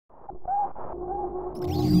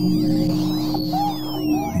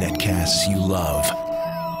Netcasts you love.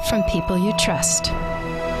 From people you trust.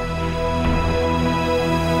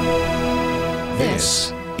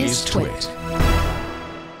 This is Twit.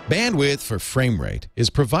 Bandwidth for frame rate is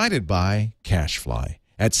provided by CacheFly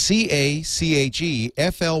at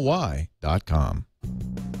CacheFly.com.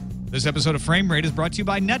 This episode of Frame Rate is brought to you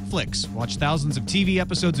by Netflix. Watch thousands of TV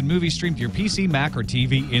episodes and movies streamed to your PC, Mac, or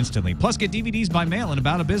TV instantly. Plus, get DVDs by mail in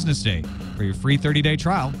about a business day. For your free 30-day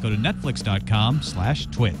trial, go to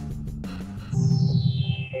netflix.com/twit.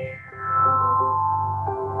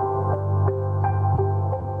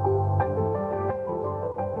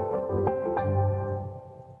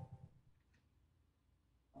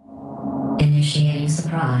 Initiating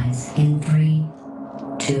surprise in 3,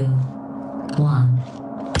 2, 1.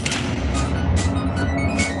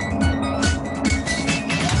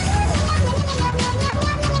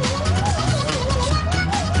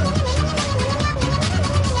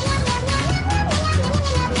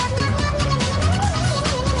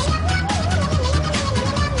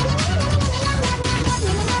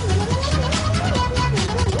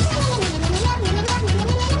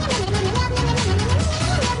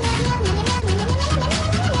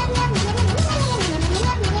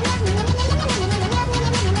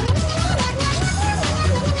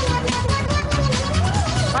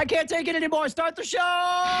 I can't take it anymore. Start the show!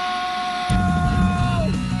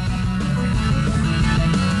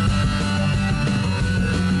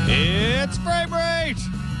 It's Frame Rate!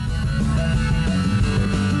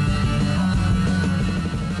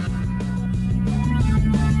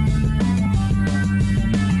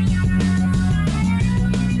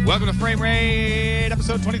 Welcome to Frame Rate,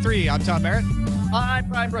 episode 23. I'm Tom Merritt. I'm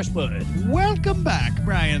Brian Brushwood. Welcome back,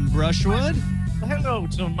 Brian Brushwood. Hello,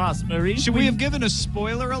 Tomas Marie. Should we have given a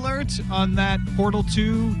spoiler alert on that Portal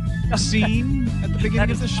 2 scene at the beginning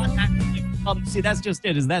of the show? See, that's just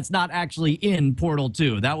it. That's not actually in Portal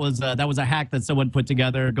 2. That was a hack that someone put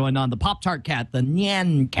together going on the Pop-Tart cat, the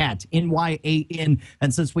Nyan cat, Nyan.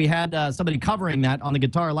 And since we had somebody covering that on the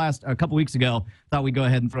guitar a couple weeks ago, thought we'd go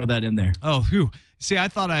ahead and throw that in there. Oh, phew. See, I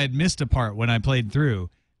thought I had missed a part when I played through,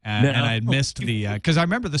 and I had missed the because I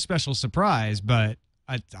remember the special surprise, but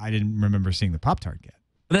I didn't remember seeing the Pop-Tart yet.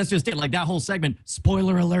 But that's just it. Like that whole segment,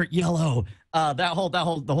 spoiler alert, yellow. The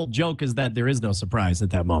whole joke is that there is no surprise at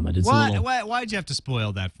that moment. It's Why'd you have to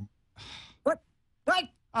spoil that? What?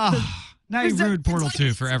 Now you ruined Portal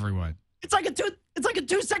 2 for everyone. It's like a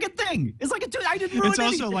 2-second thing. It's like I didn't ruin It's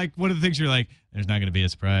also anything. like one of the things you're like, there's not going to be a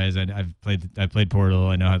surprise. I've played Portal.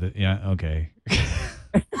 I know how to. Yeah, okay.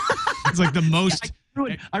 It's like the most.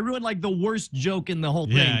 I ruined like the worst joke in the whole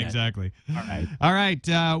thing. Yeah, exactly. All right.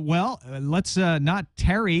 Well, let's not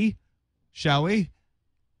tarry, shall we?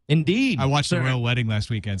 Indeed. I watched the Royal Wedding last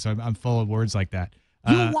weekend, so I'm full of words like that.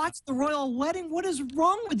 You watched the Royal Wedding? What is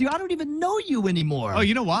wrong with you? I don't even know you anymore. Oh,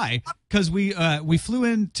 you know why? Because we flew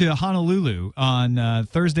into Honolulu on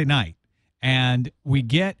Thursday night, and we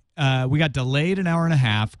got delayed an hour and a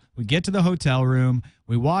half. We get to the hotel room,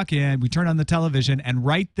 we walk in, we turn on the television, and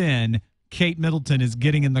right then Kate Middleton is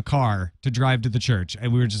getting in the car to drive to the church,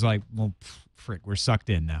 and we were just like, well, frick, we're sucked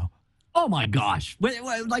in now. Oh my gosh!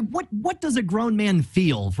 Like what does a grown man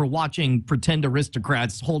feel for watching pretend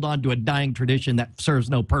aristocrats hold on to a dying tradition that serves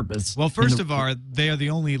no purpose? Well, first of all, they are the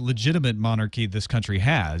only legitimate monarchy this country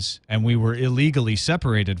has, and we were illegally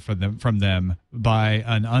separated from them by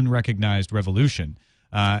an unrecognized revolution.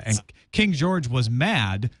 And King George was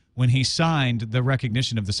mad when he signed the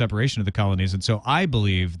recognition of the separation of the colonies, and so I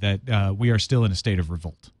believe that we are still in a state of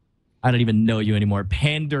revolt. I don't even know you anymore.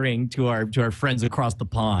 Pandering to our friends across the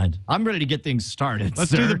pond. I'm ready to get things started.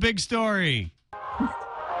 Let's do the big story.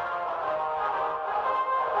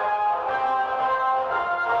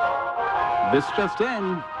 This just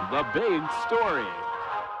in, the big story.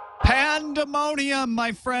 Pandemonium,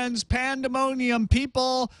 my friends, pandemonium.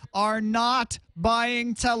 People are not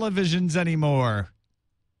buying televisions anymore.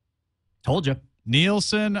 Told you.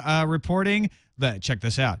 Nielsen reporting that, check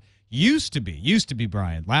this out, used to be,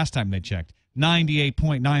 Brian, last time they checked,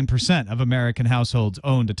 98.9% of American households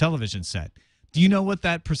owned a television set. Do you know what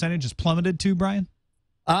that percentage has plummeted to, Brian?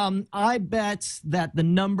 I bet that the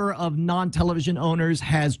number of non-television owners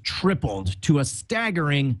has tripled to a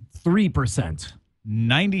staggering 3%.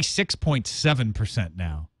 96.7%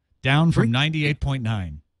 now, down from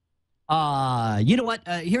 98.9. You know what?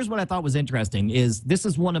 Here's what I thought was interesting is this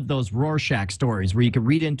is one of those Rorschach stories where you can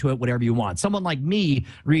read into it whatever you want. Someone like me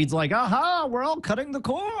reads like, aha, we're all cutting the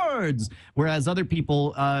cords. Whereas other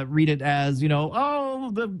people read it as,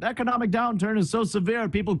 oh, the economic downturn is so severe,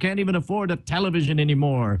 people can't even afford a television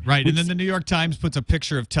anymore. Right. And then the New York Times puts a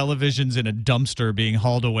picture of televisions in a dumpster being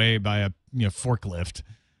hauled away by a forklift.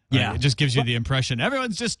 Yeah. It just gives you the impression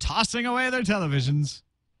everyone's just tossing away their televisions.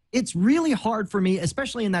 It's really hard for me,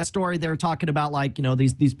 especially in that story. They're talking about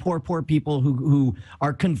these poor people who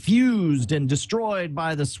are confused and destroyed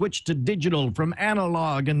by the switch to digital from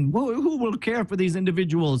analog, and who will care for these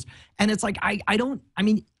individuals? And it's like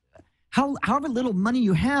however little money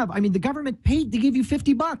you have, the government paid to give you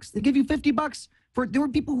 $50. They give you $50 there were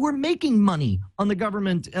people who were making money on the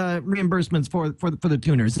government reimbursements for the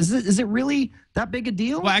tuners. Is it really that big a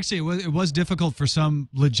deal? Well, actually, it was difficult for some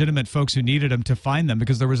legitimate folks who needed them to find them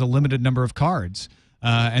because there was a limited number of cards.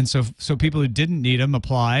 And so people who didn't need them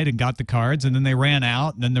applied and got the cards, and then they ran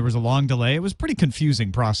out, and then there was a long delay. It was a pretty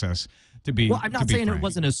confusing process. Well, I'm not saying it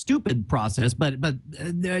wasn't a stupid process, but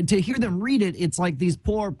to hear them read it, it's like these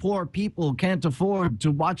poor people can't afford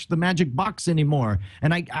to watch the magic box anymore.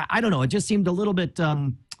 And I don't know. It just seemed a little bit.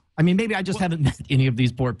 Maybe I just haven't met any of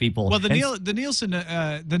these poor people. Well,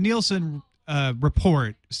 the Nielsen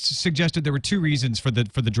report suggested there were two reasons for the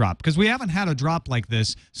drop, because we haven't had a drop like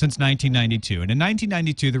this since 1992. And in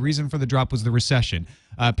 1992, the reason for the drop was the recession.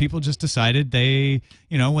 People just decided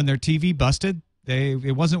when their TV busted,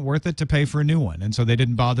 it wasn't worth it to pay for a new one, and so they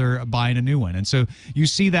didn't bother buying a new one. And so you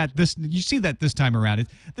see that this time around.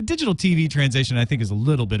 The digital TV transition, I think, is a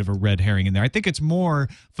little bit of a red herring in there. I think it's more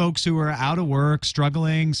folks who are out of work,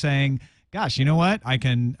 struggling, saying, gosh, you know what?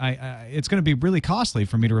 It's going to be really costly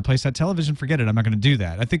for me to replace that television. Forget it. I'm not going to do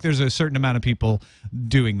that. I think there's a certain amount of people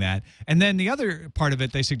doing that. And then the other part of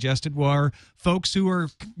it they suggested were folks who are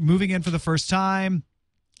moving in for the first time,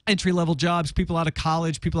 entry-level jobs, people out of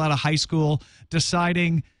college, people out of high school,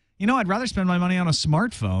 deciding, I'd rather spend my money on a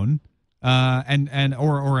smartphone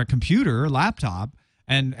or a computer, laptop,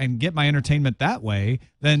 and get my entertainment that way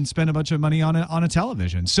than spend a bunch of money on a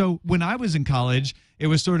television. So when I was in college, it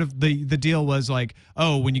was sort of the deal was like,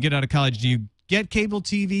 oh, when you get out of college, do you get cable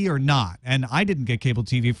TV or not? And I didn't get cable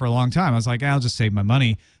TV for a long time. I was like, I'll just save my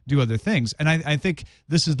money, do other things. And I think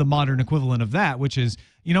this is the modern equivalent of that, which is,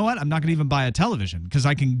 you know what? I'm not going to even buy a television because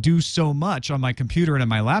I can do so much on my computer and on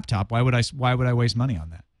my laptop. Why would I waste money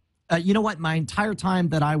on that? You know what? My entire time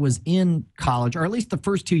that I was in college, or at least the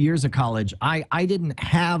first 2 years of college, I didn't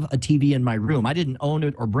have a TV in my room. I didn't own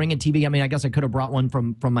it or bring a TV. I guess I could have brought one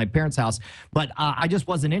from my parents' house, but I just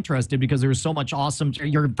wasn't interested because there was so much awesome.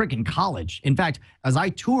 You're in freaking college. In fact, as I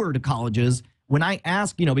toured colleges, when I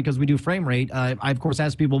ask, because we do frame rate, I of course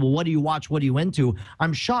ask people, well, what do you watch? What are you into?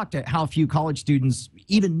 I'm shocked at how few college students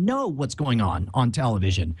even know what's going on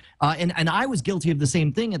television. And I was guilty of the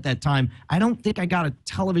same thing at that time. I don't think I got a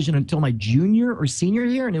television until my junior or senior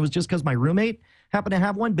year, and it was just because my roommate happened to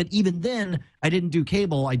have one. But even then, I didn't do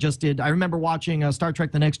cable. I just did. I remember watching Star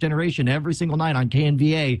Trek: The Next Generation every single night on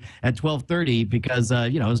KNVA at 12:30 because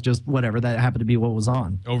it was just whatever that happened to be what was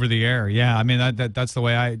on over the air. Yeah, that's the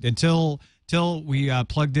way until we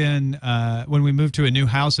plugged in when we moved to a new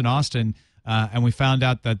house in Austin, and we found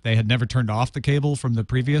out that they had never turned off the cable from the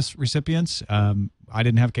previous recipients. I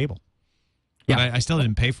didn't have cable. But I still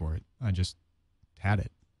didn't pay for it. I just had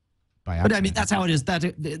it by accident. But that's how it is.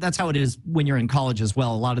 That's how it is when you're in college as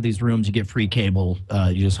well. A lot of these rooms, you get free cable.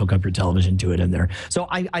 You just hook up your television to it in there. So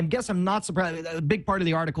I guess I'm not surprised. A big part of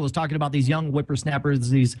the article is talking about these young whippersnappers,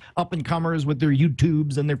 these up-and-comers with their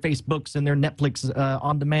YouTubes and their Facebooks and their Netflix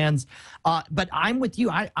on-demands. But I'm with you.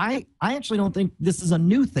 I actually don't think this is a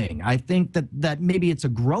new thing. I think that maybe it's a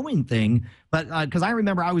growing thing. But because I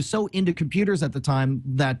remember I was so into computers at the time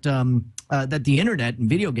that that the internet and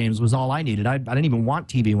video games was all I needed. I didn't even want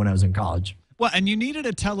TV when I was in college. Well, and you needed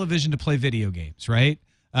a television to play video games, right?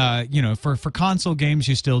 For console games,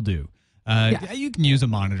 you still do. You can use a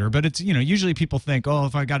monitor, but it's, usually people think, oh,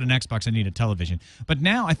 if I got an Xbox, I need a television. But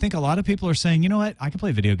now I think a lot of people are saying, you know what? I can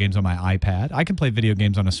play video games on my iPad. I can play video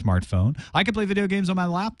games on a smartphone. I can play video games on my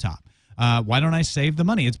laptop. Why don't I save the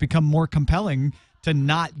money? It's become more compelling to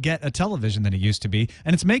not get a television than it used to be.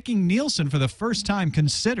 And it's making Nielsen, for the first time,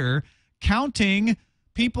 consider counting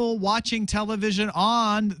people watching television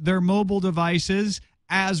on their mobile devices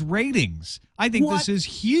as ratings. I think this is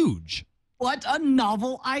huge. What a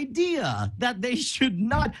novel idea that they should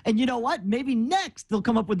not. And you know what? Maybe next they'll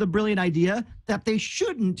come up with the brilliant idea that they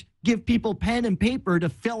shouldn't give people pen and paper to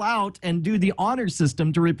fill out and do the honor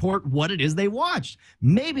system to report what it is they watched.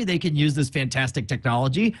 Maybe they can use this fantastic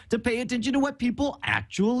technology to pay attention to what people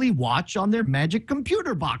actually watch on their magic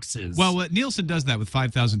computer boxes. Well, Nielsen does that with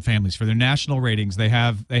 5,000 families for their national ratings. They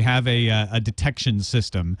have a detection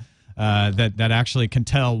system that actually can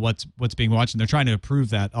tell what's being watched, and they're trying to improve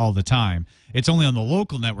that all the time. It's only on the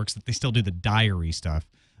local networks that they still do the diary stuff.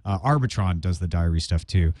 Arbitron does the diary stuff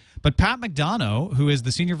too. But Pat McDonough, who is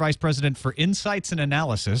the Senior Vice President for Insights and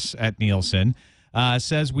Analysis at Nielsen,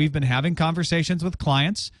 says we've been having conversations with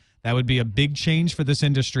clients. That would be a big change for this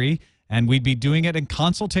industry, and we'd be doing it in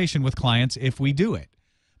consultation with clients if we do it.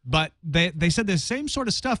 But they said the same sort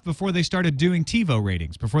of stuff before they started doing TiVo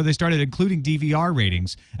ratings, before they started including DVR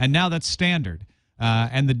ratings, and now that's standard.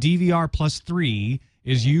 And the DVR plus 3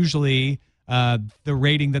 is usually the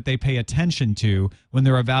rating that they pay attention to when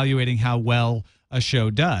they're evaluating how well a show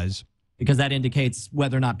does. Because that indicates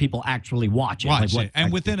whether or not people actually watch it.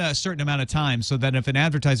 And within a certain amount of time, so that if an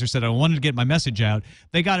advertiser said, I wanted to get my message out,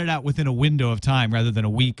 they got it out within a window of time rather than a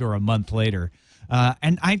week or a month later.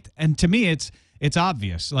 And to me, it's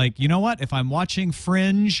obvious. Like, you know what? If I'm watching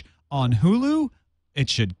Fringe on Hulu, it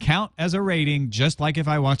should count as a rating, just like if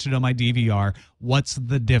I watched it on my DVR. What's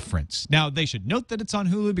the difference? Now, they should note that it's on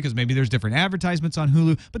Hulu because maybe there's different advertisements on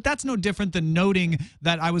Hulu, but that's no different than noting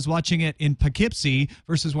that I was watching it in Poughkeepsie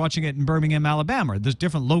versus watching it in Birmingham, Alabama. There's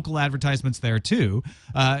different local advertisements there, too.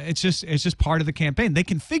 It's just part of the campaign. They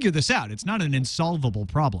can figure this out. It's not an insolvable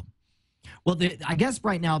problem. Well, I guess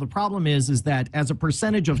right now the problem is that as a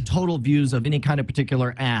percentage of total views of any kind of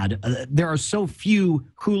particular ad, there are so few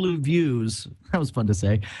Hulu views. That was fun to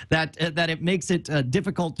say. That it makes it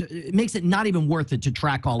difficult. It makes it not even worth it to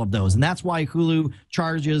track all of those, and that's why Hulu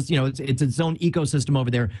charges. It's its own ecosystem over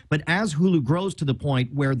there. But as Hulu grows to the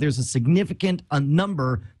point where there's a significant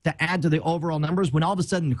number to add to the overall numbers, when all of a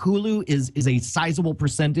sudden Hulu is a sizable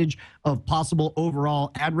percentage of possible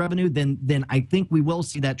overall ad revenue, then I think we will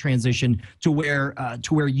see that transition to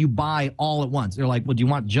where you buy all at once. They're like, well, do you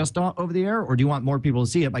want just over the air, or do you want more people to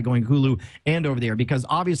see it by going Hulu and over the air? Because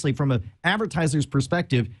obviously, from an advertiser's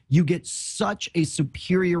perspective, you get such a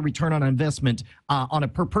superior return on investment on a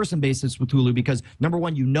per person basis with Hulu, because number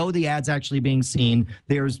one, the ad's actually being seen.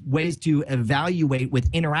 There's ways to evaluate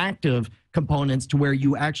with interactive components to where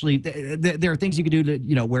you actually there are things you can do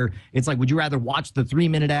to where it's like, would you rather watch the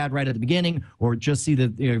 3-minute ad right at the beginning or just see the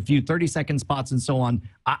few 30-second spots and so on.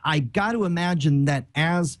 I got to imagine that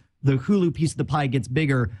as the Hulu piece of the pie gets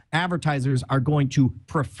bigger, advertisers are going to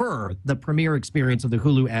prefer the premier experience of the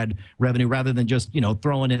Hulu ad revenue rather than just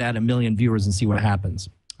throwing it at 1 million viewers and see what happens.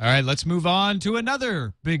 All right, let's move on to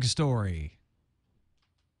another big story.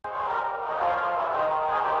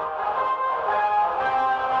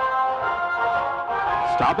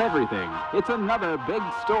 Stop everything. It's another big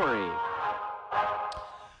story.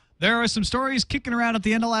 There are some stories kicking around at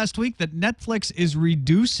the end of last week that Netflix is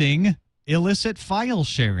reducing illicit file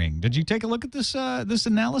sharing. Did you take a look at this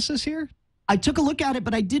analysis here? I took a look at it,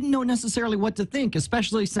 but I didn't know necessarily what to think,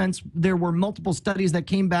 especially since there were multiple studies that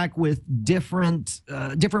came back with different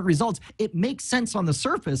results. It makes sense on the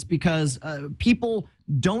surface because people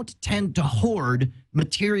don't tend to hoard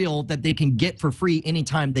material that they can get for free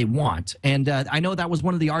anytime they want. And I know that was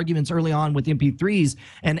one of the arguments early on with MP3s.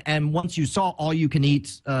 And once you saw all you can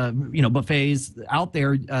eat, buffets out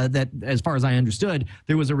there, that as far as I understood,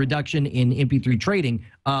 there was a reduction in MP3 trading.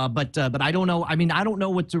 But I don't know. I mean, I don't know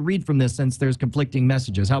what to read from this since there's conflicting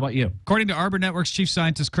messages. How about you? According to Arbor Network's chief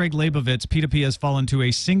scientist Craig Leibovitz, P2P has fallen to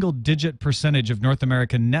a single-digit percentage of North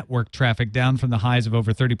American network traffic, down from the highs of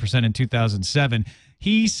over 30% in 2007.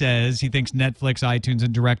 He says he thinks Netflix, iTunes,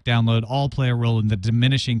 and direct download all play a role in the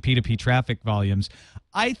diminishing P2P traffic volumes.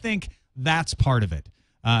 I think that's part of it.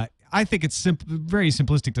 I think it's very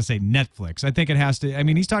simplistic to say Netflix. I think it has to. I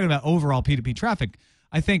mean, he's talking about overall P2P traffic.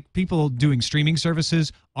 I think people doing streaming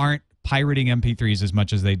services aren't pirating MP3s as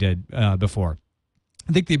much as they did before.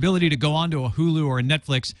 I think the ability to go onto a Hulu or a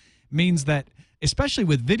Netflix means that, especially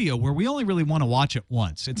with video, where we only really want to watch it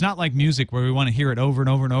once. It's not like music where we want to hear it over and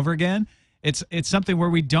over and over again. It's something where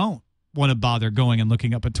we don't want to bother going and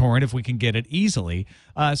looking up a torrent if we can get it easily.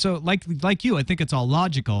 So like you, I think it's all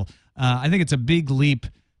logical. I think it's a big leap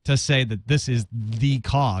to say that this is the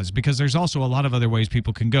cause, because there's also a lot of other ways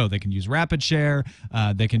people can go. They can use rapid share.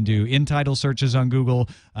 They can do in-title searches on Google.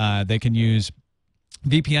 They can use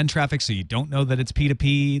VPN traffic so you don't know that it's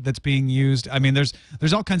P2P that's being used. I mean, there's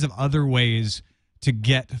all kinds of other ways to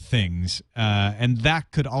get things, and that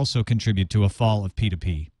could also contribute to a fall of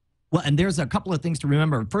P2P. Well, and there's a couple of things to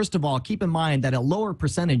remember. First of all, keep in mind that a lower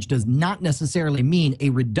percentage does not necessarily mean a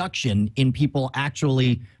reduction in people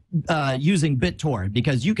actually using BitTorrent,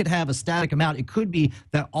 because you could have a static amount. It could be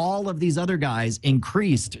that all of these other guys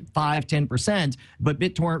increased 5-10%, but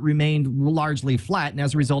BitTorrent remained largely flat, and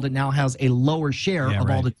as a result, it now has a lower share of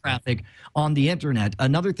all the traffic on the internet.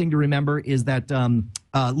 Another thing to remember is that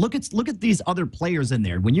look at these other players in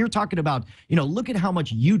there. When you're talking about, look at how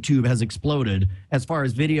much YouTube has exploded as far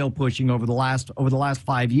as video pushing over the last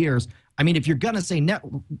 5 years. I mean, if you're going to say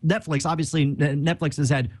Netflix, obviously Netflix has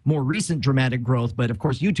had more recent dramatic growth, but of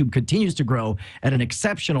course YouTube continues to grow at an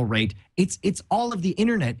exceptional rate. It's all of the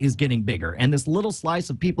internet is getting bigger, and this little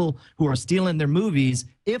slice of people who are stealing their movies,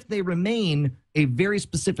 if they remain a very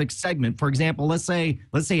specific segment. For example, let's say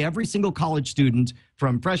every single college student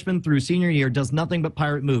from freshman through senior year does nothing but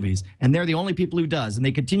pirate movies, and they're the only people who does, and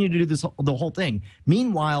they continue to do the whole thing.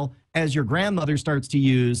 Meanwhile, as your grandmother starts to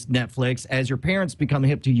use Netflix, as your parents become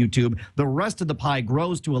hip to YouTube, the rest of the pie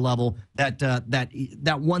grows to a level that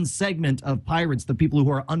that one segment of pirates, the people who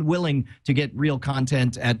are unwilling to get real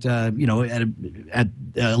content at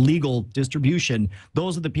legal distribution,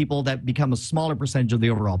 those are the people that become a smaller percentage of the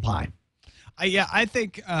overall pie. Yeah, I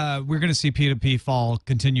think we're going to see P2P fall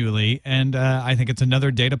continually, and I think it's another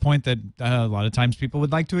data point that a lot of times people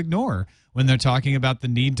would like to ignore when they're talking about the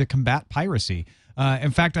need to combat piracy.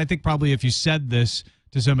 In fact, I think probably if you said this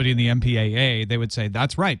to somebody in the MPAA, they would say,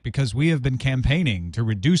 that's right, because we have been campaigning to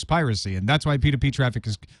reduce piracy, and that's why P2P traffic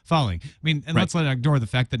is falling. I mean, and let's not ignore the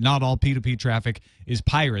fact that not all P2P traffic is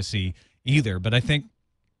piracy either, but I think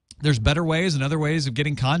there's better ways and other ways of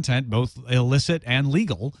getting content, both illicit and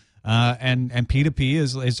legal. And P2P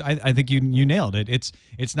is I think you nailed it.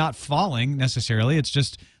 It's not falling necessarily. It's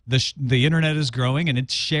just the internet is growing, and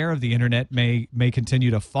its share of the internet may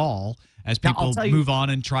continue to fall as people move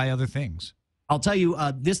on and try other things. I'll tell you,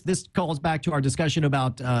 this calls back to our discussion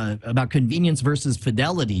about convenience versus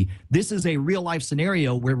fidelity. This is a real life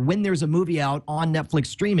scenario where when there's a movie out on Netflix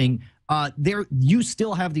streaming, you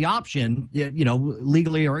still have the option,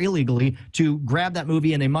 legally or illegally, to grab that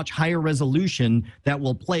movie in a much higher resolution that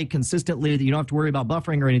will play consistently. You don't have to worry about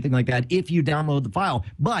buffering or anything like that if you download the file.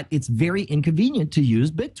 But it's very inconvenient to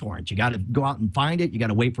use BitTorrent. You got to go out and find it. You got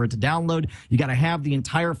to wait for it to download. You got to have the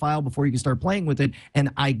entire file before you can start playing with it.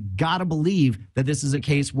 And I got to believe that this is a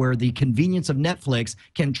case where the convenience of Netflix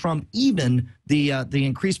can trump even the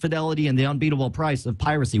increased fidelity and the unbeatable price of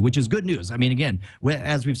piracy, which is good news. I mean, again,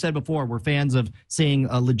 as we've said before, we're fans of seeing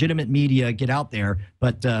legitimate media get out there,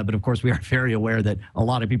 but of course we are very aware that a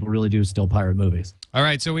lot of people really do still pirate movies. All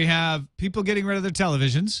right, so we have people getting rid of their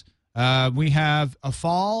televisions. We have a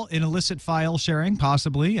fall in illicit file sharing,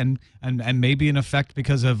 possibly, and maybe an effect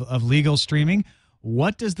because of legal streaming.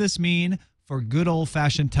 What does this mean for good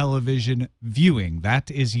old-fashioned television viewing? That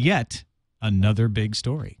is yet another big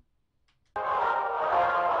story.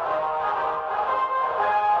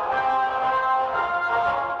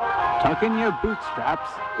 Tuck in your bootstraps.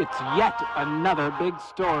 It's yet another big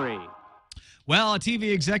story. Well, a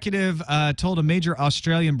TV executive told a major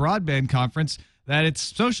Australian broadband conference that it's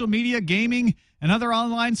social media, gaming, and other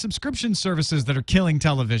online subscription services that are killing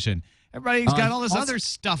television. Everybody's got all this other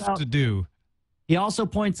stuff to do. He also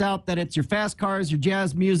points out that it's your fast cars, your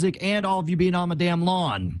jazz music, and all of you being on the damn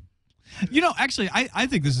lawn. Actually, I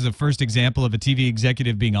think this is a first example of a TV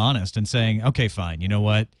executive being honest and saying, okay, fine, you know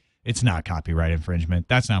what? It's not copyright infringement.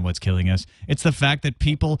 That's not what's killing us. It's the fact that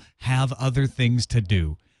people have other things to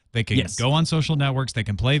do. They can go on social networks. They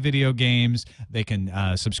can play video games. They can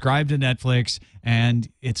subscribe to Netflix, and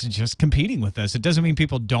it's just competing with us. It doesn't mean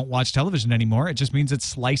people don't watch television anymore. It just means it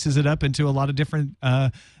slices it up into a lot of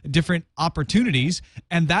different opportunities,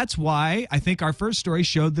 and that's why I think our first story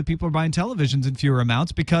showed that people are buying televisions in fewer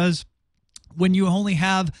amounts, because when you only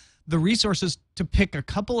have the resources to pick a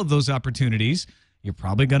couple of those opportunities, you're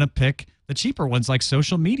probably going to pick the cheaper ones like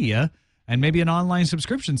social media and maybe an online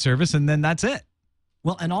subscription service, and then that's it.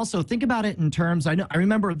 Well, and also think about it in terms, I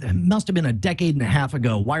remember it must have been a decade and a half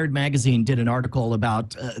ago, Wired Magazine did an article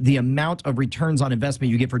about the amount of returns on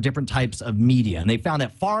investment you get for different types of media. And they found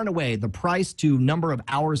that far and away, the price to number of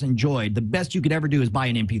hours enjoyed, the best you could ever do is buy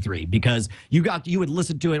an MP3, because you would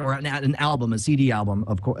listen to it, or an album, a CD album,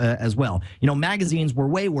 of course, as well. Magazines were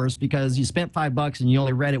way worse because you spent $5 and you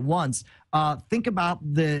only read it once. think about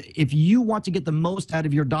if you want to get the most out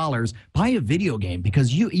of your dollars, buy a video game,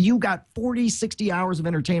 because you got 40, 60 hours of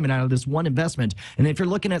entertainment out of this one investment. And if you're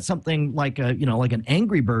looking at something like like an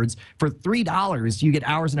Angry Birds, for $3, you get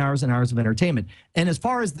hours and hours and hours of entertainment. And as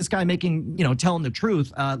far as this guy making, telling the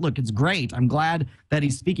truth, look, it's great. I'm glad that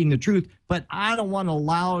he's speaking the truth, but I don't want to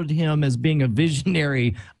laud him as being a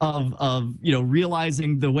visionary of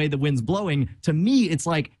realizing the way the wind's blowing. To me, it's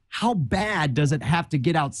like, how bad does it have to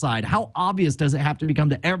get outside? How obvious does it have to become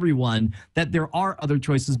to everyone that there are other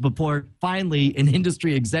choices before finally an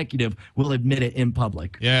industry executive will admit it in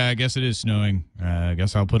public? Yeah, I guess it is snowing. I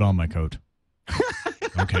guess I'll put on my coat.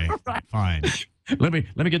 Okay, fine. Let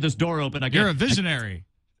me get this door open. You're a visionary.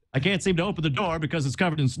 I can't seem to open the door because it's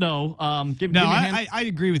covered in snow. I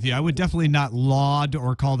agree with you. I would definitely not laud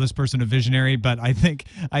or call this person a visionary, but I think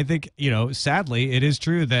sadly, it is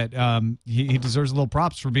true that he deserves a little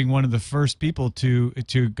props for being one of the first people to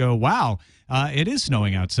go, wow, it is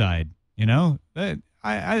snowing outside.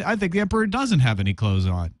 I think the emperor doesn't have any clothes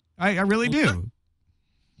on. I really do.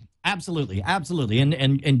 Absolutely,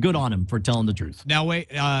 and good on him for telling the truth. Now, wait,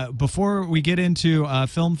 before we get into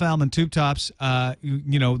Film Found and Tube Tops,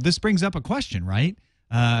 this brings up a question, right?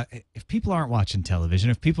 If people aren't watching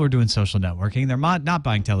television, if people are doing social networking, they're not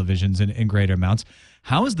buying televisions in greater amounts,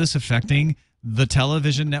 how is this affecting the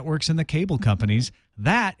television networks and the cable companies?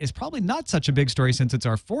 That is probably not such a big story since it's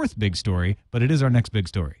our fourth big story, but it is our next big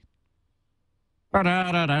story. Get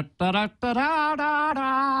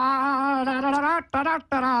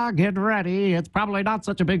ready. It's probably not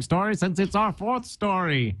such a big story since it's our fourth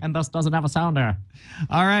story and thus doesn't have a sounder.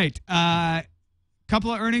 All right.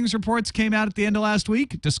 Couple of earnings reports came out at the end of last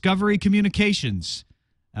week. Discovery Communications.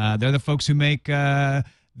 They're the folks who make the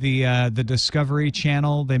Discovery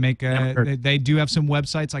Channel. They make they do have some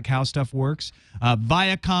websites like How Stuff Works.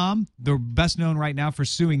 Viacom, they're best known right now for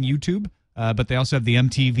suing YouTube, but they also have the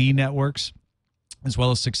MTV networks, as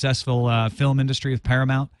well as successful film industry with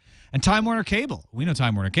Paramount. And Time Warner Cable. We know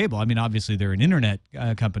Time Warner Cable. I mean, obviously, they're an internet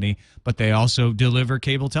company, but they also deliver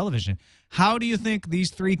cable television. How do you think these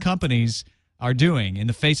three companies are doing in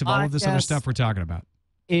the face of all of this other stuff we're talking about?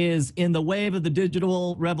 Is in the wave of the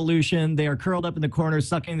digital revolution, they are curled up in the corner,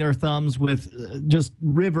 sucking their thumbs with just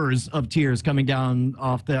rivers of tears coming down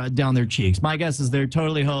their cheeks. My guess is they're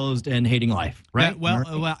totally hosed and hating life, right?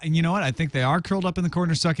 Well, and you know what? I think they are curled up in the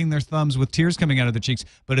corner, sucking their thumbs with tears coming out of their cheeks,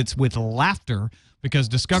 but it's with laughter because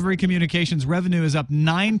Discovery Communications revenue is up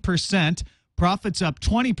 9%, profits up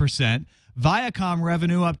 20%. Viacom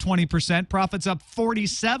revenue up 20%, profits up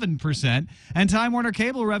 47%, and Time Warner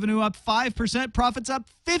Cable revenue up 5%, profits up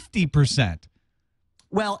 50%.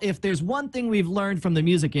 Well, if there's one thing we've learned from the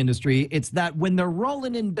music industry, it's that when they're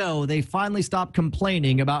rolling in dough, they finally stop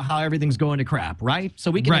complaining about how everything's going to crap, right? So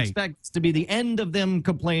we can expect this to be the end of them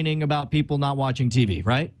complaining about people not watching TV,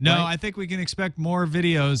 right? No, right? I think we can expect more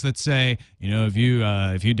videos that say, if you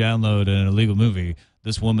download an illegal movie,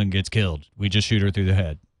 this woman gets killed. We just shoot her through the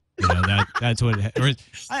head. That's what.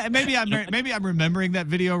 Maybe I'm remembering that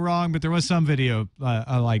video wrong, but there was some video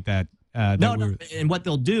like that. No. And what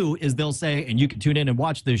they'll do is they'll say, and you can tune in and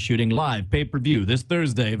watch this shooting live, pay-per-view this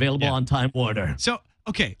Thursday, available on Time Warner. So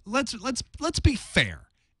okay, let's be fair.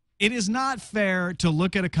 It is not fair to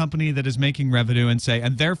look at a company that is making revenue and say,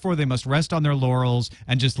 and therefore they must rest on their laurels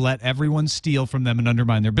and just let everyone steal from them and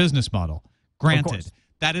undermine their business model. Granted.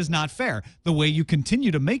 That is not fair. The way you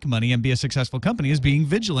continue to make money and be a successful company is being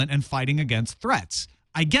vigilant and fighting against threats.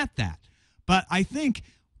 I get that. But I think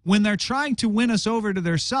when they're trying to win us over to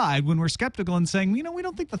their side, when we're skeptical and saying, we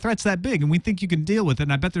don't think the threat's that big and we think you can deal with it,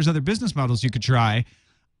 and I bet there's other business models you could try,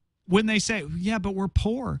 when they say, yeah, but we're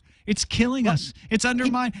poor, it's killing us, it's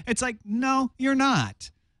undermined, it's like, no, you're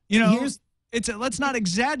not. Let's not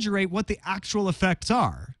exaggerate what the actual effects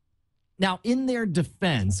are. Now, in their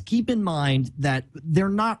defense, keep in mind that they're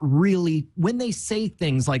not really, when they say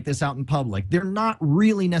things like this out in public, they're not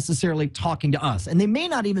really necessarily talking to us. And they may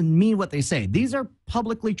not even mean what they say. These are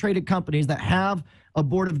publicly traded companies that have a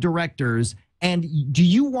board of directors. And do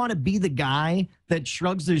you want to be the guy that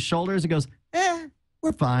shrugs his shoulders and goes,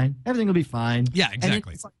 we're fine. Everything will be fine. Yeah,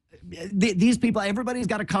 exactly. These people, everybody's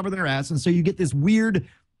got to cover their ass. And so you get this weird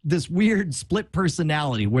split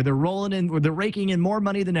personality where they're rolling in, where they're raking in more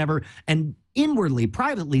money than ever. And inwardly,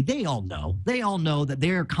 privately, they all know that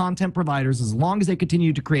they're content providers. As long as they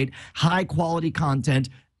continue to create high quality content,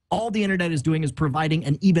 all the internet is doing is providing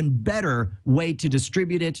an even better way to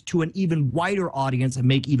distribute it to an even wider audience and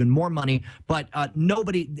make even more money. But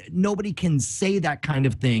nobody can say that kind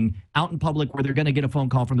of thing out in public where they're going to get a phone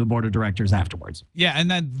call from the board of directors afterwards. Yeah,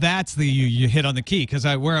 and then that's you hit on the key, because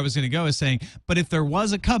where I was going to go is saying, but if there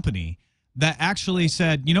was a company that actually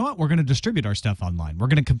said, you know what, we're going to distribute our stuff online. We're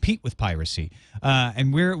going to compete with piracy.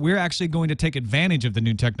 And we're actually going to take advantage of the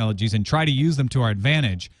new technologies and try to use them to our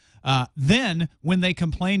advantage. Then when they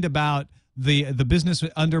complained about the business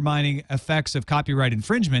undermining effects of copyright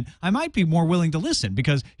infringement, I might be more willing to listen,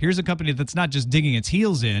 because here's a company that's not just digging its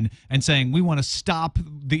heels in and saying we want to stop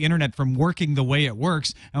the internet from working the way it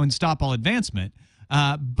works and stop all advancement.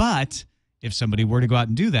 But if somebody were to go out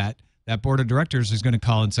and do that, that board of directors is going to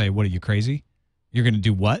call and say, what are you, crazy? You're going to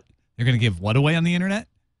do what? You're going to give what away on the internet?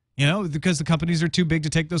 You know, because the companies are too big to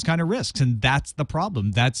take those kind of risks. And that's the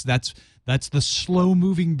problem. That's the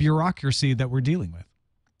slow-moving bureaucracy that we're dealing with.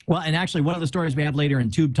 Well, and actually, one of the stories we have later in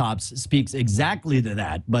Tube Tops speaks exactly to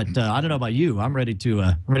that. But I don't know about you. I'm ready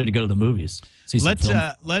to go to the movies.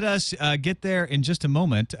 Let us get there in just a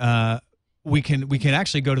moment. We can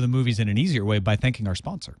actually go to the movies in an easier way by thanking our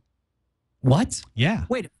sponsor. What? Yeah.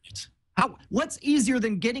 Wait a minute. What's easier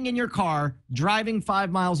than getting in your car, driving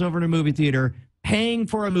 5 miles over to a movie theater, paying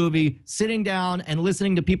for a movie, sitting down and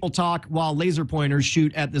listening to people talk while laser pointers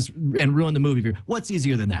shoot at this and ruin the movie view? What's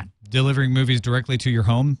easier than that? Delivering movies directly to your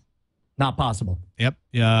home? Not possible. Yep.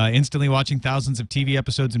 Instantly watching thousands of TV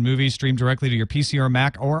episodes and movies streamed directly to your PC or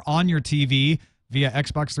Mac or on your TV via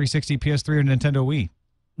Xbox 360, PS3, or Nintendo Wii.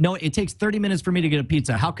 No, it takes 30 minutes for me to get a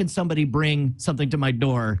pizza. How can somebody bring something to my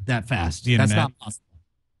door that fast? The internet. That's not possible.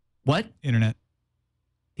 What? Internet.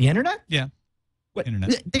 The internet? Yeah. What?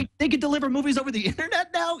 Internet. They could deliver movies over the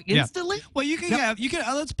internet now instantly? Yeah. Well, you can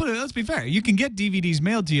let's be fair. You can get DVDs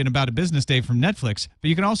mailed to you in about a business day from Netflix, but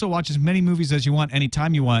you can also watch as many movies as you want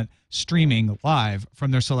anytime you want, streaming live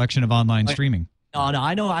from their selection of online streaming. No,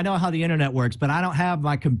 I know how the internet works, but I don't have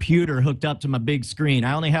my computer hooked up to my big screen.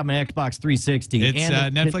 I only have my Xbox 360.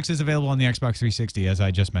 Netflix is available on the Xbox 360, as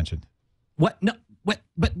I just mentioned. What? No. But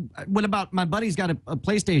what about my buddy's got a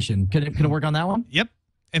PlayStation? Can it work on that one? Yep.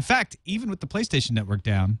 In fact, even with the PlayStation Network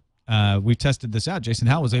down, we've tested this out. Jason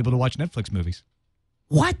Howell was able to watch Netflix movies.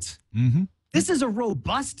 What? Mm-hmm. This is a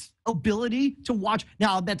robust ability to watch.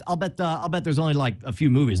 Now, I'll bet there's only like a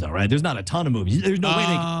few movies though, right? There's not a ton of movies. There's no way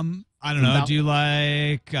they can. I don't know. Do you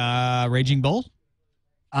like Raging Bull?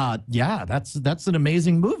 Yeah, that's an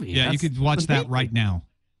amazing movie. Yeah, you could watch that right now.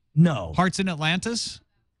 No. Hearts in Atlantis?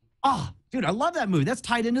 Oh, dude, I love that movie. That's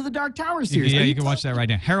tied into the Dark Tower series. Yeah, you can watch that right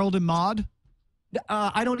now. Harold and Maude?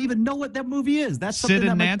 I don't even know what that movie is. That's Sid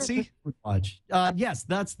and Nancy? Would watch. Yes,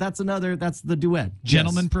 that's the duet.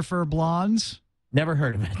 Gentlemen Prefer Blondes? Never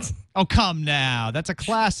heard of it. Oh, come now. That's a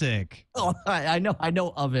classic. Oh, I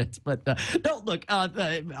know of it, but no, look,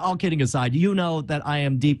 all kidding aside, you know that I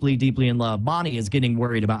am deeply, deeply in love. Bonnie is getting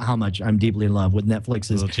worried about how much I'm deeply in love with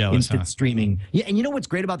Netflix's instant streaming. Yeah, and you know what's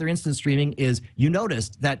great about their instant streaming is you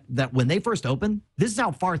noticed that when they first opened, this is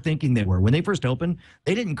how far thinking they were. When they first opened,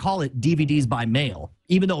 they didn't call it DVDs by mail,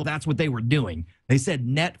 even though that's what they were doing. They said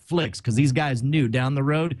Netflix because these guys knew down the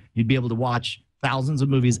road you'd be able to watch thousands of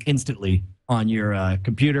movies instantly on your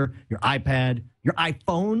computer, your iPad, your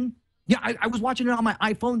iPhone. Yeah, I was watching it on my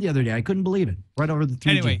iPhone the other day. I couldn't believe it. Right over the 3G.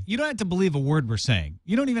 Anyway, you don't have to believe a word we're saying.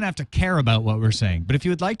 You don't even have to care about what we're saying. But if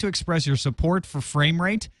you would like to express your support for Frame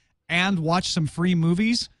Rate and watch some free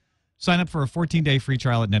movies, sign up for a 14-day free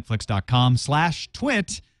trial at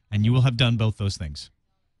netflix.com/twit, and you will have done both those things.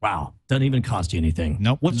 Wow. Doesn't even cost you anything.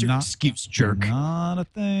 Nope. What's your excuse, jerk? Not a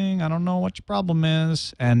thing. I don't know what your problem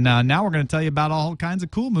is. And now we're going to tell you about all kinds of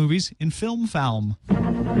cool movies in Film Found.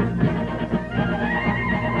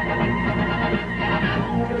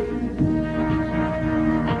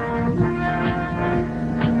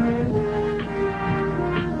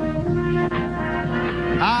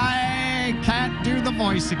 I can't do the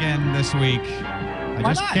voice again this week. I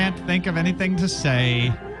just can't think of anything to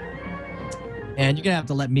say. And you're going to have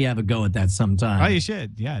to let me have a go at that sometime. Oh, you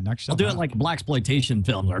should. Yeah, knock yourself I'll do out. it like a blaxploitation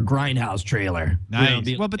film or a Grindhouse trailer. Nice.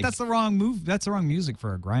 You know, well, but that's the wrong move. That's the wrong music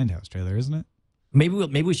for a Grindhouse trailer, isn't it?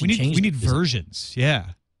 Maybe we should change. We need versions. Yeah,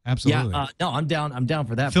 absolutely. Yeah. No, I'm down. I'm down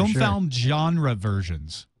for that. Film for sure. Found genre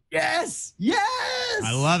versions. Yes. Yes.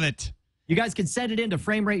 I love it. You guys can send it into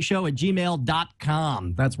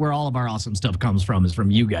framerateshow@gmail.com. That's where all of our awesome stuff comes from, is from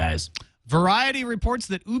you guys. Variety reports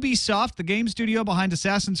that Ubisoft, the game studio behind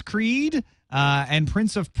Assassin's Creed and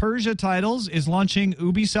Prince of Persia titles, is launching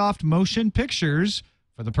Ubisoft Motion Pictures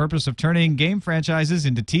for the purpose of turning game franchises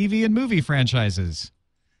into TV and movie franchises.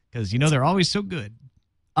 Because, you know, they're always so good.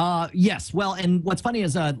 Yes. Well, and what's funny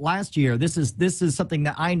is last year, this is something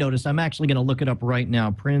that I noticed. I'm actually going to look it up right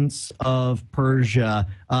now. Prince of Persia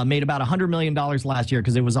made about $100 million last year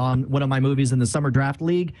because it was on one of my movies in the Summer Draft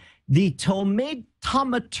League. The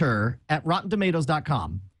tomatometer at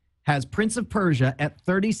RottenTomatoes.com has Prince of Persia at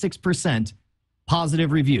 36%,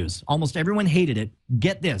 positive reviews. Almost everyone hated it.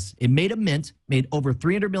 Get this. It made a mint, made over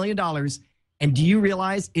 $300 million. And do you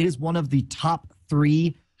realize it is one of the top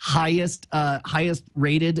 3 highest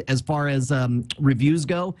rated as far as reviews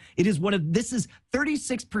go? It is this is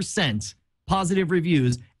 36% positive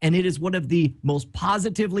reviews, and it is one of the most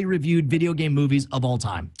positively reviewed video game movies of all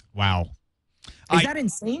time. Wow. Is that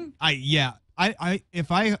insane?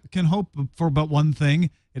 If I can hope for but one thing,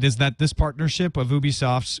 it is that this partnership of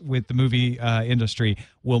Ubisoft's with the movie industry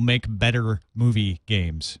will make better movie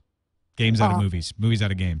games. Games out of movies, movies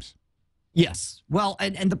out of games. Yes. Well,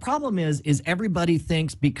 and the problem is everybody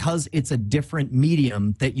thinks because it's a different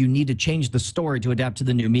medium that you need to change the story to adapt to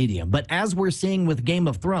the new medium. But as we're seeing with Game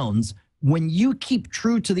of Thrones, when you keep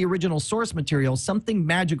true to the original source material, something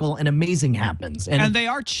magical and amazing happens. And they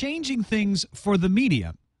are changing things for the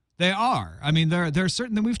medium. They are. I mean, there are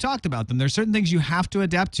certain, we've talked about them. There's certain things you have to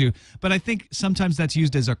adapt to, but I think sometimes that's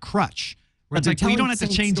used as a crutch. Where it's like, well, you don't have to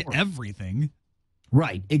change everything.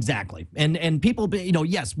 Right, exactly. And people,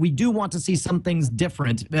 yes, we do want to see some things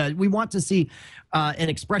different. We want to see an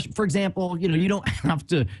expression. For example, you don't have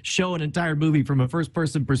to show an entire movie from a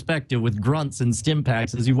first-person perspective with grunts and stim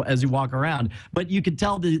packs as you walk around. But you could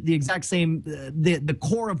tell the exact same, the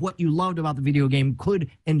core of what you loved about the video game could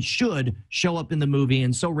and should show up in the movie,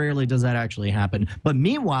 and so rarely does that actually happen. But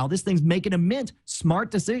meanwhile, this thing's making a mint smart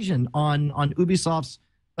decision on Ubisoft's,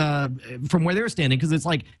 from where they're standing, because it's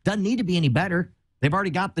like, doesn't need to be any better. They've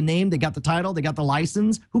already got the name, they got the title, they got the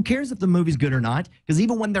license. Who cares if the movie's good or not? Because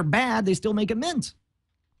even when they're bad, they still make a mint.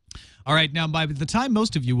 All right, now by the time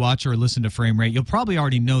most of you watch or listen to Frame Rate, you'll probably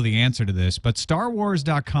already know the answer to this, but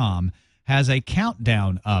StarWars.com has a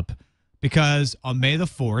countdown up because on May the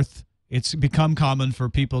 4th, it's become common for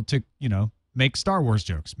people to, make Star Wars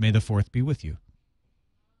jokes. May the 4th be with you.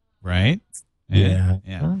 Right? Yeah.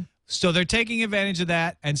 So they're taking advantage of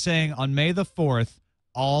that and saying on May the 4th,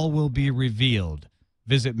 all will be revealed.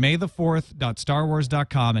 Visit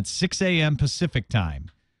maythe4th.starwars.com at 6 a.m. Pacific time.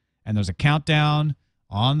 And there's a countdown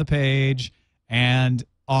on the page. And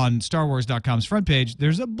on StarWars.com's front page,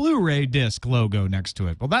 there's a Blu-ray disc logo next to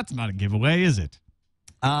it. Well, that's not a giveaway, is it?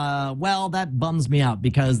 Well, that bums me out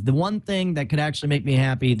because the one thing that could actually make me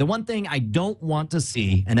happy, the one thing I don't want to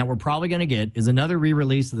see, and that we're probably going to get, is another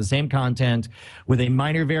re-release of the same content with a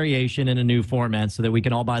minor variation in a new format so that we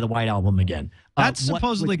can all buy the White Album again. That's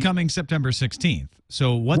supposedly coming September 16th.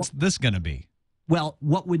 So what's this going to be? Well,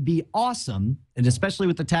 what would be awesome, and especially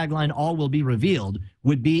with the tagline, all will be revealed,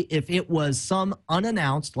 would be if it was some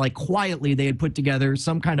unannounced, like quietly they had put together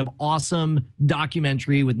some kind of awesome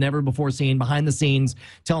documentary with never before seen behind the scenes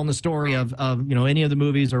telling the story of any of the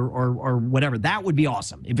movies or whatever. That would be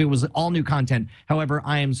awesome if it was all new content. However,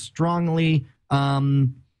 I am strongly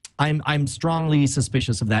I'm strongly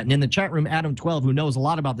suspicious of that. And in the chat room, Adam12, who knows a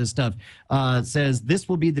lot about this stuff, says this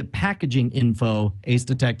will be the packaging info, Ace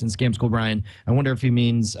Detect and Scam School Brian. I wonder if he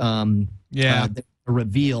means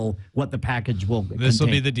reveal what the package will contain. This will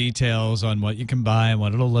be the details on what you can buy and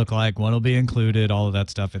what it'll look like, what will be included, all of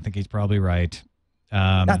that stuff. I think he's probably right.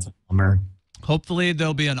 That's a bummer. Hopefully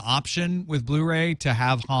there'll be an option with Blu-ray to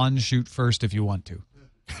have Han shoot first if you want to.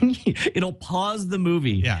 It'll pause the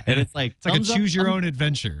movie. Yeah. And it's like a choose your own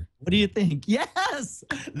adventure. What do you think? Yes.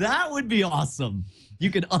 That would be awesome.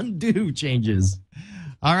 You could undo changes.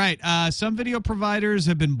 All right. Some video providers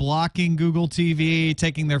have been blocking Google TV,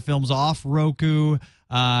 taking their films off Roku.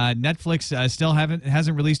 Netflix still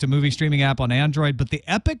hasn't released a movie streaming app on Android, but the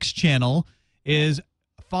Epix channel is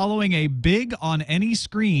following a big on any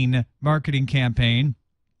screen marketing campaign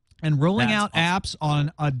and rolling out apps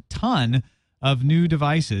on a ton of new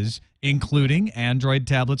devices, including Android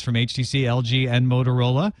tablets from HTC, LG, and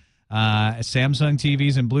Motorola, Samsung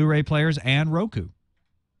TVs and Blu-ray players, and Roku.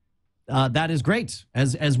 That is great.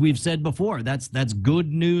 As we've said before, that's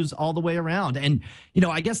good news all the way around. And,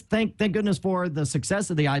 I guess thank goodness for the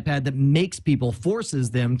success of the iPad that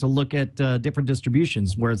forces them to look at different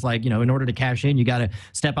distributions where it's like, in order to cash in, you got to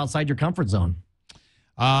step outside your comfort zone.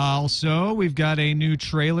 Also, we've got a new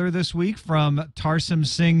trailer this week from Tarsem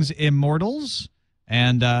Singh's Immortals,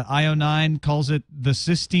 and IO9 calls it the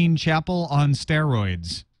Sistine Chapel on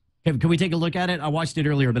steroids. Can we take a look at it? I watched it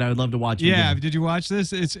earlier, but I would love to watch it. Yeah, again. Did you watch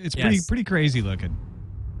this? It's Yes. pretty crazy looking.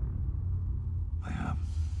 I have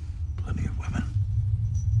plenty of women.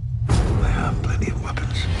 I have plenty of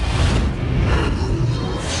weapons.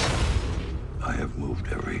 I have moved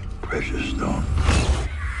every precious stone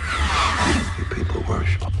you people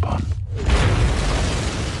worship upon.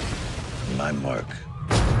 My mark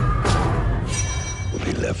will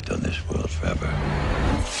be left on this world forever.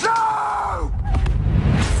 No!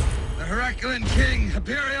 The Herculean King,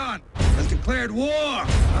 Hyperion, has declared war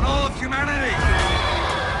on all of humanity.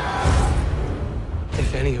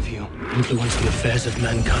 any of you influence the affairs of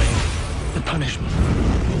mankind, the punishment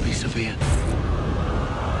will be severe.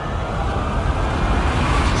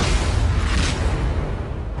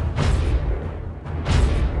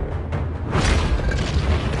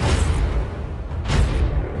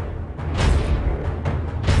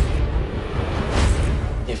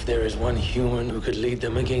 If there is one human who could lead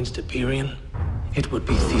them against Hyperion, it would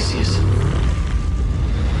be Theseus.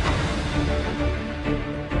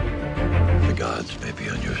 The gods may be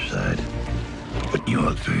on your side, but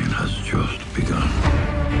your turn has just begun.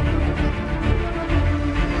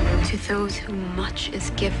 To those whom much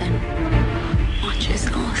is given, much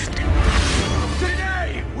is lost.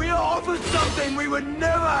 Today, we are offered something we would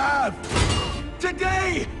never have.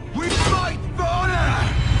 Today, we fight for honor.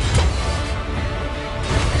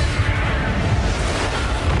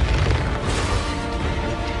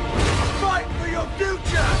 Fight for your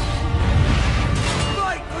future.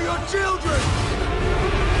 Fight for your children.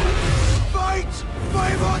 Fight for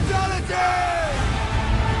immortality.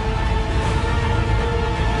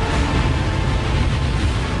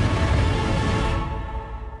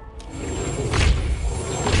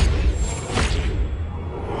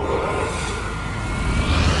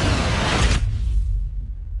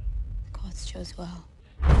 Gods chose well.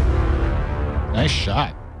 Nice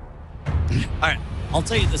shot. All right, I'll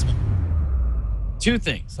tell you this one. Two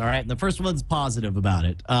things, all right? And the first one's positive about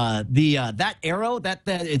it. That arrow, that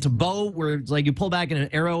it's a bow where it's like you pull back and an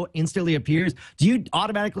arrow instantly appears. Do you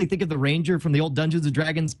automatically think of the Ranger from the old Dungeons and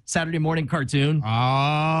Dragons Saturday morning cartoon?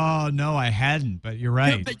 Oh, no, I hadn't, but you're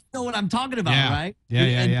right. Yeah, but you know what I'm talking about, Yeah. right?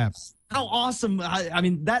 Yeah. How awesome. I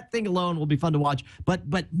mean, that thing alone will be fun to watch. But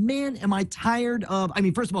man, am I tired of, I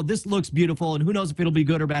mean, first of all, this looks beautiful, and who knows if it'll be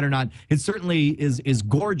good or bad or not. It certainly is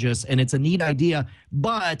gorgeous, and it's a neat idea.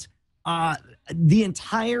 But the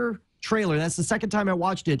entire trailer, that's the second time I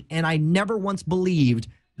watched it, and I never once believed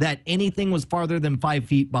that anything was farther than 5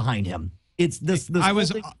 feet behind him. It's this I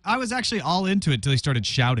was actually all into it till he started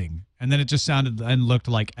shouting, and then it just sounded and looked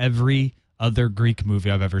like every other Greek movie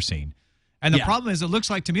I've ever seen. And the problem is, it looks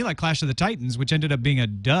like to me like Clash of the Titans, which ended up being a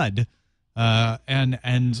dud.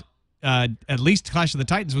 And at least Clash of the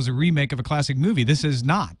Titans was a remake of a classic movie. This is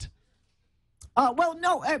not. Well,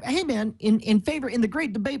 no. Hey, man, in the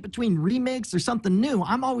great debate between remakes or something new,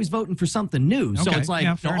 I'm always voting for something new. So Okay, it's like,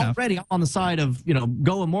 yeah, fair enough. already I'm on the side of,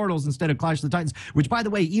 Go Immortals instead of Clash of the Titans, which, by the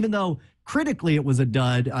way, even though critically it was a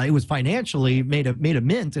dud, it was financially made a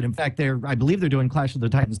mint. And in fact, I believe they're doing Clash of the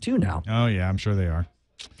Titans 2 now. Oh, yeah, I'm sure they are.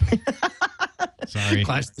 Sorry.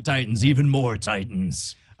 Clash of the Titans, even more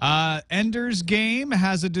Titans. Ender's Game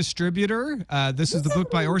has a distributor. This is the book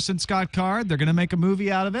by Orson Scott Card. They're going to make a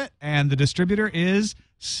movie out of it, and the distributor is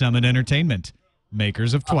Summit Entertainment,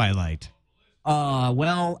 makers of Twilight.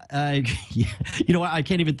 Well, you know what? I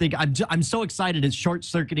can't even think. I'm so excited. It's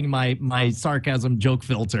short-circuiting my sarcasm joke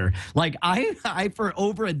filter. Like I for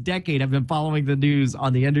over a decade have been following the news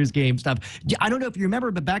on the Ender's Game stuff. I don't know if you remember,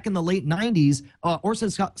 but back in the late 90s, Orson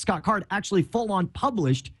Scott Card actually full-on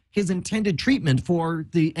published his intended treatment for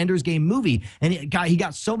the Ender's Game movie. And he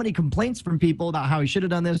got so many complaints from people about how he should have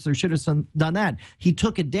done this or should have done that. He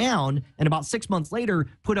took it down, and about 6 months later,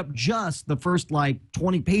 put up just the first, 20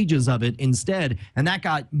 pages of it instead. And that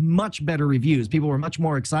got much better reviews. People were much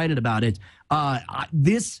more excited about it.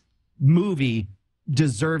 This movie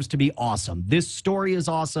deserves to be awesome. This story is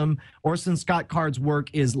awesome. Orson Scott Card's work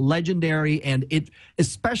is legendary, and it,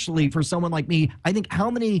 especially for someone like me, I think how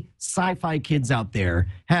many sci-fi kids out there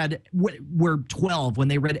were 12 when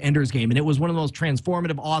they read Ender's Game, and it was one of the most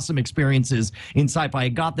transformative, awesome experiences in sci-fi.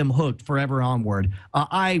 It got them hooked forever onward.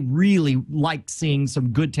 I really liked seeing some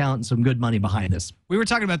good talent and some good money behind this. We were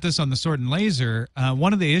talking about this on the Sword and Laser.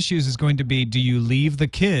 One of the issues is going to be, do you leave the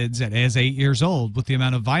kids as 8 years old with the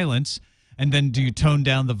amount of violence, and then do you tone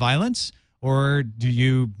down the violence, or do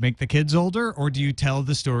you make the kids older, or do you tell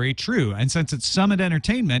the story true? And since it's Summit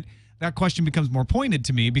Entertainment, that question becomes more pointed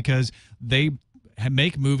to me because they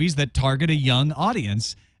make movies that target a young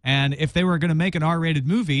audience. And if they were going to make an R-rated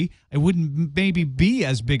movie, it wouldn't maybe be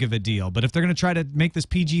as big of a deal. But if they're going to try to make this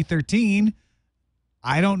PG-13,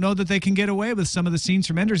 I don't know that they can get away with some of the scenes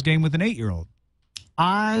from Ender's Game with an 8-year-old.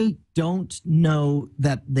 I don't know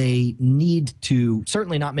that they need to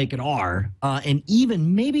certainly not make it R, and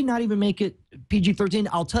even maybe not even make it PG-13.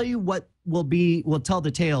 I'll tell you what will tell the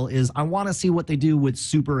tale is I want to see what they do with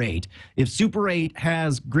Super 8. If Super 8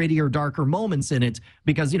 has grittier, darker moments in it,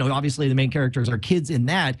 because obviously the main characters are kids in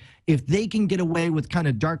that, if they can get away with kind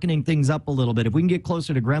of darkening things up a little bit, if we can get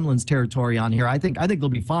closer to Gremlins territory on here, I think they'll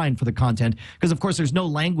be fine for the content, because of course there's no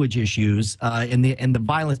language issues in the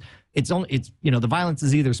violence. The violence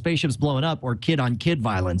is either spaceships blowing up or kid-on-kid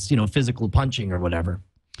violence, physical punching or whatever.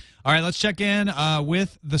 All right, let's check in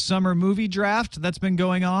with the summer movie draft that's been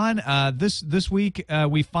going on. This week,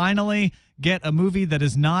 we finally get a movie that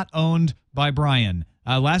is not owned by Brian.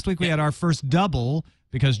 Last week, we had our first double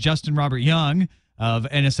because Justin Robert Young of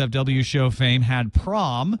NSFW show fame had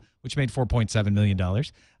Prom, which made $4.7 million.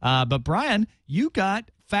 But Brian, you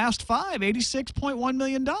got Fast Five, $86.1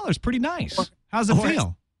 million. Pretty nice. How's it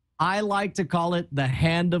feel? I like to call it the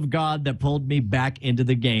hand of God that pulled me back into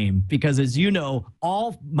the game because, as you know,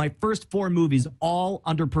 all my first 4 movies all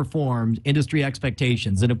underperformed industry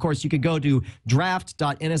expectations. And, of course, you could go to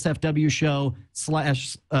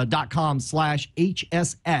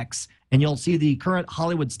draft.nsfwshow.com/HSX, and you'll see the current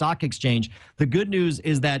Hollywood Stock Exchange. The good news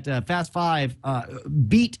is that Fast Five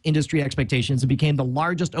beat industry expectations and became the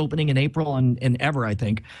largest opening in April and ever, I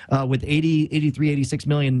think, with 86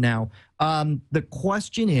 million now. The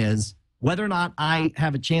question is whether or not I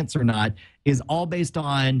have a chance or not is all based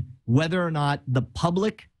on whether or not the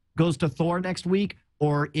public goes to Thor next week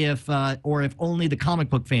or if only the comic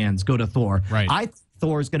book fans go to Thor. Right. I think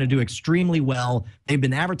Thor is going to do extremely well. They've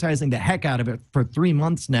been advertising the heck out of it for 3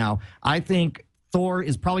 months now. I think Thor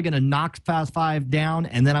is probably going to knock Fast Five down,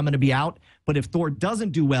 and then I'm going to be out. But if Thor doesn't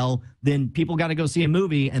do well, then people got to go see a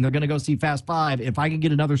movie, and they're going to go see Fast Five. If I can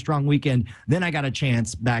get another strong weekend, then I got a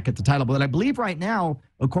chance back at the title. But I believe right now,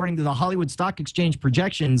 according to the Hollywood Stock Exchange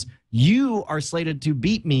projections, you are slated to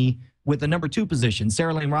beat me with the number 2 position.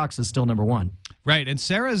 Sarah Lane Rocks is still number 1. Right, and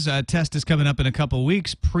Sarah's test is coming up in a couple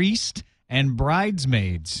weeks. Priest and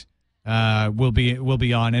Bridesmaids will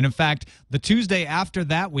be on. And in fact, the Tuesday after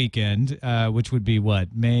that weekend, which would be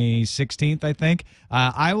May 16th, I think,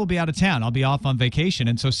 I will be out of town. I'll be off on vacation.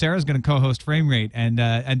 And so Sarah's going to co-host Frame Rate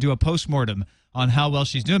and do a postmortem on how well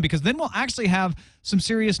she's doing, because then we'll actually have some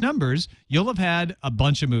serious numbers. You'll have had a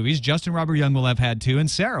bunch of movies. Justin Robert Young will have had 2, and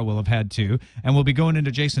Sarah will have had 2. And we'll be going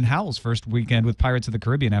into Jason Howell's first weekend with Pirates of the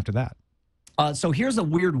Caribbean after that. So here's a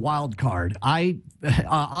weird wild card.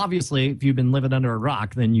 Obviously, if you've been living under a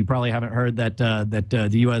rock, then you probably haven't heard that the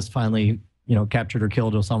U.S. finally, captured or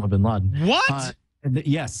killed Osama bin Laden. What?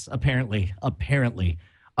 Yes, apparently.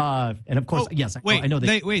 And of course, yes. Wait, I know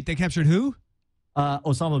they captured who?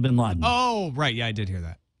 Osama bin Laden. Oh, right. Yeah, I did hear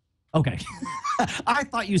that. Okay. I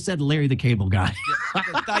thought you said Larry the Cable Guy.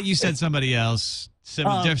 I thought you said somebody else.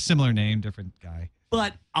 Similar name, different guy.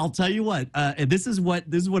 But I'll tell you what, this is what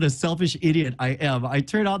a selfish idiot I am. I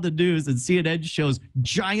turn on the news and CNN shows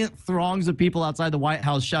giant throngs of people outside the White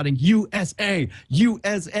House shouting USA,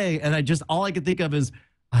 USA, and all I can think of is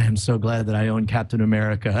I am so glad that I own Captain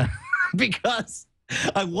America because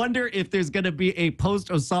I wonder if there's going to be a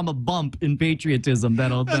post-Osama bump in patriotism.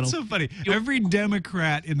 That's so funny. Every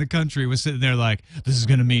Democrat in the country was sitting there like, this is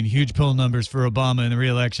going to mean huge poll numbers for Obama in the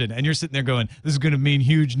re-election. And you're sitting there going, this is going to mean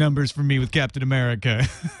huge numbers for me with Captain America.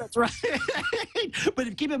 That's right.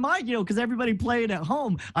 But keep in mind, because everybody playing at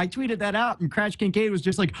home, I tweeted that out, and Crash Kincaid was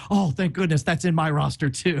just like, oh, thank goodness, that's in my roster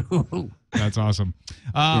too. That's awesome.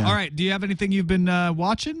 All right. Do you have anything you've been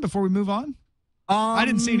watching before we move on? I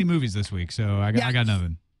didn't see any movies this week, so I got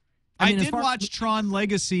nothing. I did watch Tron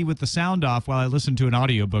Legacy with the sound off while I listened to an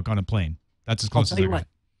audiobook on a plane. That's as close as I got.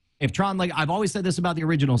 If Tron, I've always said this about the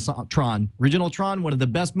original Tron. Original Tron, one of the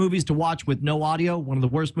best movies to watch with no audio, one of the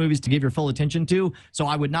worst movies to give your full attention to. So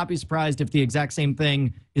I would not be surprised if the exact same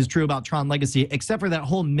thing is true about Tron Legacy, except for that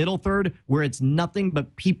whole middle third where it's nothing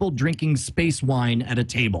but people drinking space wine at a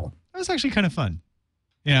table. That was actually kind of fun.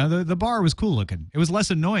 The bar was cool looking. It was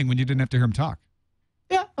less annoying when you didn't have to hear him talk.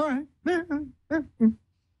 Yeah, all right.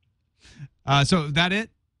 So that it?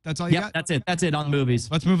 That's all you got? That's it. That's it on movies.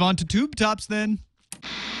 Let's move on to Tube Tops then.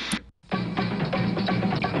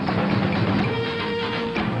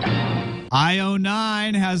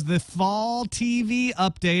 IO9 has the fall TV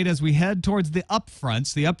update as we head towards the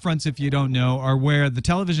upfronts. The upfronts, if you don't know, are where the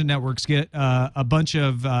television networks get a bunch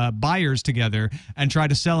of buyers together and try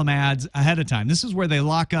to sell them ads ahead of time. This is where they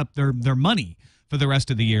lock up their money for the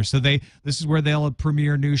rest of the year. So this is where they'll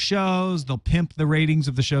premiere new shows. They'll pimp the ratings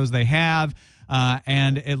of the shows they have.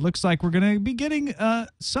 And it looks like we're going to be getting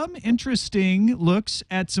some interesting looks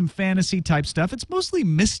at some fantasy type stuff. It's mostly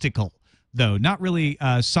mystical, though, not really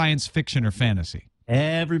science fiction or fantasy.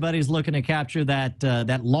 Everybody's looking to capture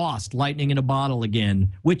that lost lightning in a bottle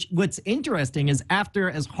again. What's interesting is after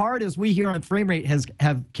as hard as we here on Frame Rate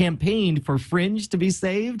have campaigned for Fringe to be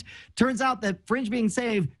saved, turns out that Fringe being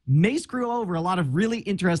saved may screw over a lot of really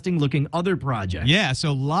interesting looking other projects. Yeah,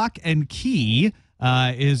 so Lock and Key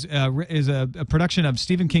is a production of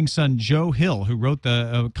Stephen King's son Joe Hill, who wrote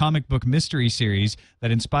the comic book mystery series that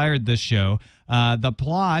inspired this show. The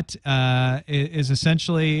plot is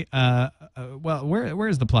essentially where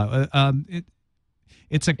is the plot?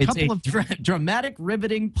 It's a couple of dramatic,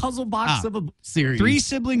 riveting puzzle box of a series. 3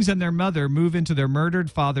 siblings and their mother move into their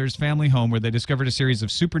murdered father's family home where they discovered a series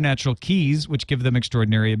of supernatural keys which give them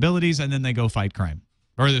extraordinary abilities, and then they go fight crime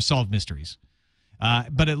or they solve mysteries.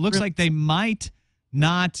 But it looks like they might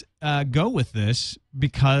not go with this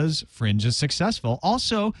because Fringe is successful.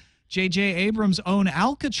 Also, J.J. Abrams' own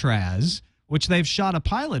Alcatraz, which they've shot a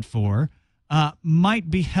pilot for, might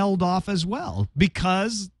be held off as well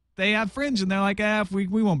because they have Fringe, and they're like, we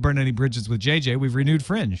won't burn any bridges with J.J. We've renewed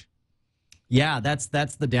Fringe. Yeah, that's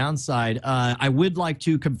the downside. I would like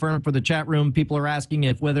to confirm for the chat room. People are asking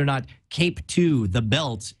if whether or not Cape 2, the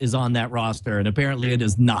belt, is on that roster, and apparently it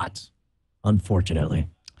is not, unfortunately.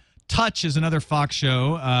 Touch is another Fox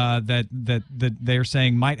show that they're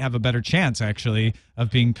saying might have a better chance, actually,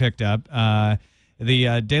 of being picked up.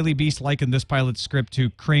 The Daily Beast likened this pilot script to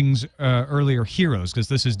Kring's earlier Heroes, because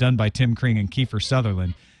this is done by Tim Kring and Kiefer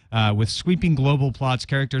Sutherland, with sweeping global plots,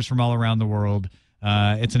 characters from all around the world.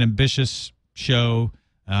 It's an ambitious show,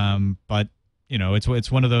 but you know,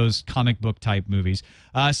 it's one of those comic book type movies.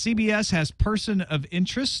 CBS has Person of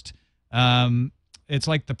Interest. It's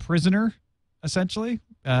like The Prisoner, essentially.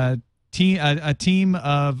 A team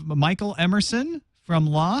of Michael Emerson from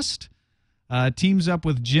Lost teams up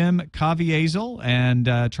with Jim Caviezel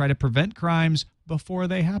and try to prevent crimes before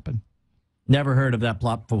they happen. Never heard of that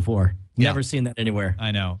plot before. Never seen that anywhere.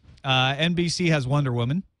 I know. NBC has Wonder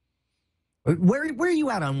Woman. Where are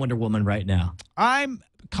you at on Wonder Woman right now? I'm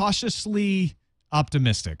cautiously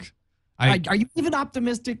optimistic. Are you even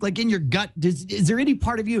optimistic? Like in your gut, is there any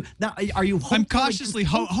part of you now? Are you hopeful? I'm cautiously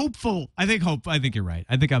hopeful. I think you're right.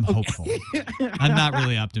 I think I'm hopeful. I'm not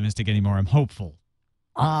really optimistic anymore. I'm hopeful.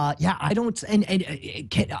 Yeah, I don't.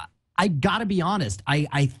 I gotta be honest.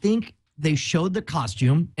 I think they showed the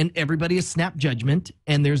costume, and everybody has snapped judgment,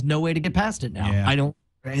 and there's no way to get past it now. Yeah. I don't.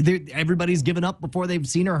 Everybody's given up before they've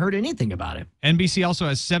seen or heard anything about it. NBC also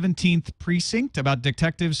has 17th Precinct, about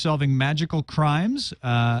detectives solving magical crimes,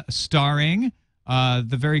 starring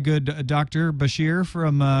the very good Dr. Bashir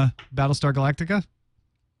from Battlestar Galactica.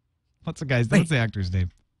 What's the actor's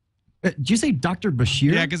name? Did you say Dr.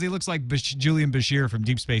 Bashir? Yeah, because he looks like Julian Bashir from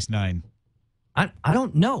Deep Space Nine. I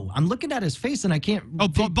don't know. I'm looking at his face and I can't. Oh,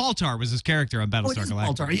 Baltar was his character on Battlestar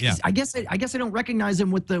Galactica. Baltar. Yeah. I guess I don't recognize him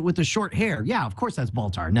with the short hair. Yeah, of course that's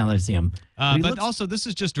Baltar. Now that I see him. But also, this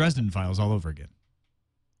is just Dresden Files all over again.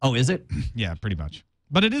 Oh, is it? Yeah, pretty much.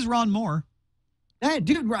 But it is Ron Moore. Hey,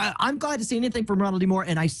 dude, I'm glad to see anything from Ronald D. Moore,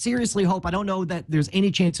 and I seriously hope. I don't know that there's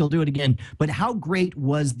any chance he'll do it again. But how great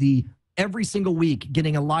was every single week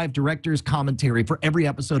getting a live director's commentary for every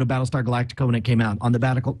episode of Battlestar Galactica when it came out on the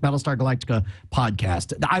Battlestar Galactica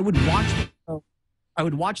podcast. I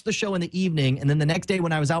would watch the show in the evening, and then the next day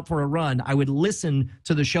when I was out for a run, I would listen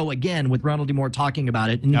to the show again with Ronald D. Moore talking about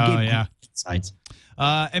it. And insights.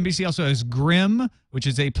 NBC also has Grimm, which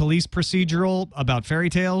is a police procedural about fairy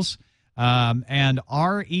tales. And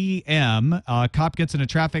REM, a cop gets in a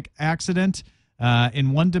traffic accident.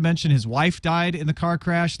 In one dimension, his wife died in the car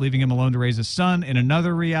crash, leaving him alone to raise his son. In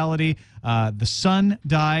another reality, the son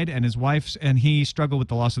died, and his wife and he struggle with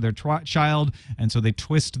the loss of their child. And so they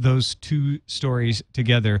twist those two stories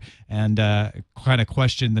together and kind of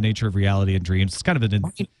question the nature of reality and dreams. It's kind of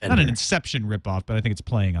not an Inception ripoff, but I think it's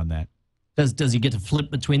playing on that. Does he get to flip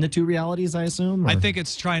between the two realities, I assume? Or? I think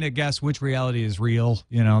it's trying to guess which reality is real,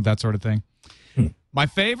 that sort of thing. My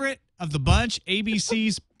favorite of the bunch,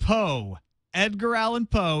 ABC's Poe. Edgar Allan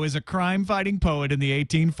Poe is a crime-fighting poet in the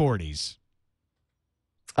 1840s.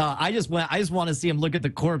 I just want to see him look at the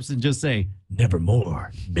corpse and just say,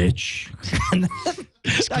 "Nevermore, bitch."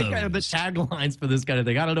 That's kind of the taglines for this kind of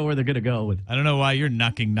thing. I don't know where they're going to go with. I don't know why you're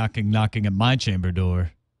knocking at my chamber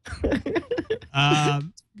door.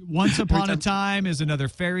 Once Upon a Time is another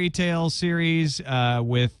fairy tale series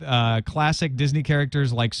with classic Disney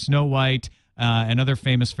characters like Snow White and other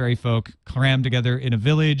famous fairy folk crammed together in a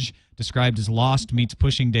village, described as Lost meets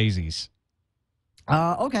Pushing Daisies.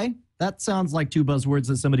 Okay. That sounds like two buzzwords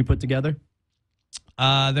that somebody put together.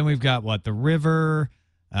 Then we've got, The River,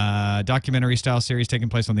 documentary-style series taking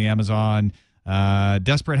place on the Amazon.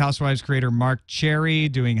 Desperate Housewives creator Mark Cherry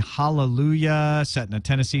doing Hallelujah, set in a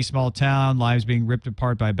Tennessee small town, lives being ripped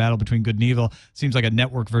apart by a battle between good and evil. Seems like a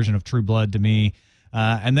network version of True Blood to me.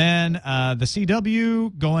 And then the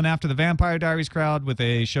CW going after the Vampire Diaries crowd with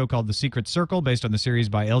a show called The Secret Circle based on the series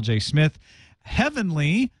by L.J. Smith.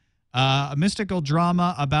 Heavenly, a mystical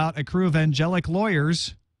drama about a crew of angelic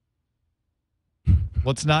lawyers.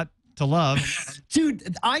 Let's not to love.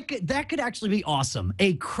 Dude, that could actually be awesome.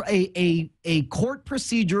 A court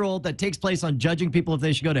procedural that takes place on judging people if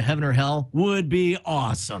they should go to heaven or hell would be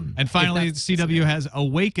awesome. And finally, CW has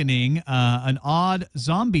Awakening, an odd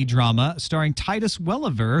zombie drama starring Titus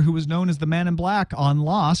Welliver, who was known as the Man in Black on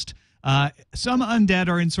Lost. Some undead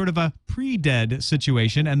are in sort of a pre-dead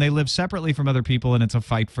situation, and they live separately from other people, and it's a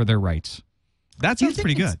fight for their rights. That sounds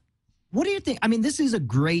pretty good. What do you think? I mean, this is a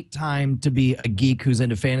great time to be a geek who's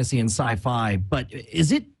into fantasy and sci-fi, but do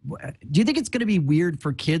you think it's going to be weird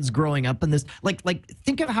for kids growing up in this? Like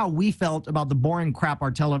think of how we felt about the boring crap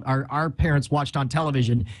our parents watched on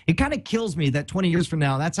television. It kind of kills me that 20 years from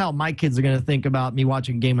now, that's how my kids are going to think about me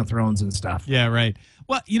watching Game of Thrones and stuff. Yeah, right.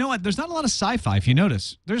 Well, you know what? There's not a lot of sci-fi, if you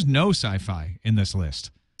notice. There's no sci-fi in this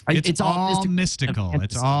list. It's all mystical.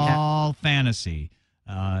 It's all fantasy.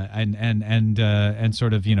 And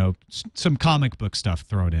sort of, some comic book stuff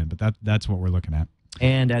thrown in, but that's what we're looking at.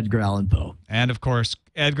 And Edgar Allan Poe. And, of course,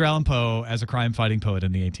 Edgar Allan Poe as a crime-fighting poet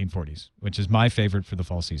in the 1840s, which is my favorite for the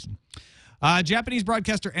fall season. Japanese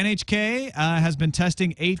broadcaster NHK has been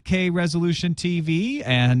testing 8K resolution TV,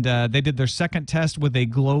 and they did their second test with a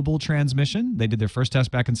global transmission. They did their first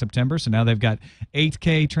test back in September, so now they've got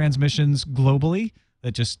 8K transmissions globally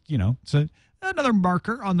that just, it's another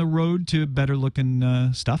marker on the road to better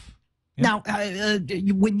looking stuff. Yeah. Now,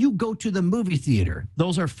 when you go to the movie theater,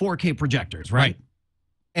 those are 4K projectors, right?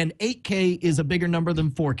 And 8K is a bigger number than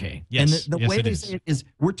 4K. Yes. And the way they say it is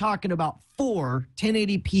we're talking about 4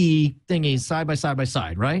 1080p thingies side by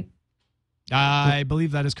side, right? I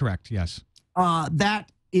believe that is correct, yes. That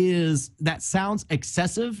sounds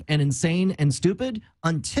excessive and insane and stupid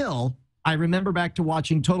until I remember back to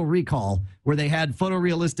watching Total Recall, where they had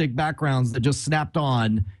photorealistic backgrounds that just snapped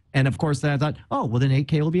on. And of course, then I thought, oh, well, then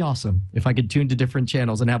 8K will be awesome if I could tune to different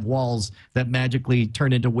channels and have walls that magically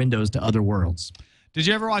turn into windows to other worlds. Did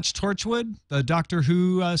you ever watch Torchwood, the Doctor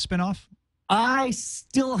Who spinoff? I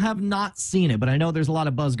still have not seen it, but I know there's a lot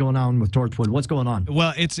of buzz going on with Torchwood. What's going on?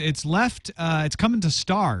 Well, it's left. It's coming to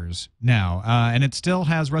Starz now, and it still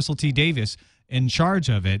has Russell T Davies in charge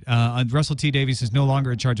of it. Russell T Davies is no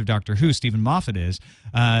longer in charge of Doctor Who. Stephen Moffat is.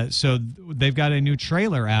 So they've got a new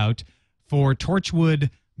trailer out for Torchwood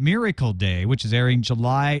Miracle Day, which is airing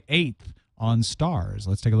July 8th on Starz.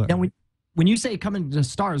 Let's take a look. Now, when you say coming to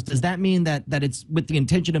Starz, does that mean that it's with the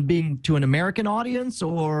intention of being to an American audience,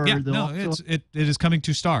 or? Yeah, no, it is coming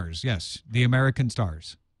to Starz. Yes, the American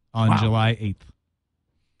Starz on July 8th.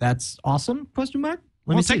 That's awesome? Question mark.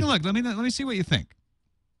 Let me take a look. Let me see what you think.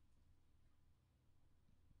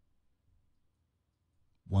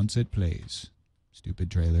 Once it plays, stupid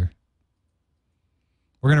trailer.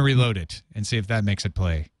 We're gonna reload it and see if that makes it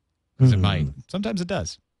play, because it might. Sometimes it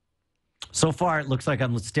does. So far, it looks like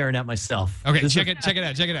I'm staring at myself. Okay, check it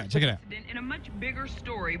out. In a much bigger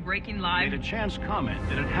story, breaking live. Made a chance comment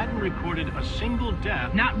that it hadn't recorded a single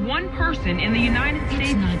death. Not one person in the United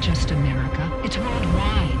States. It's not just America. It's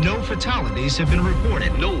worldwide. No fatalities have been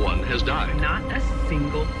reported. No one has died. Not a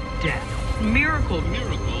single death. Miracle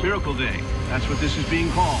Day. That's what this is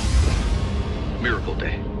being called. Miracle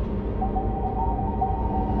Day.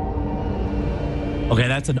 Okay,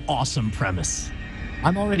 that's an awesome premise.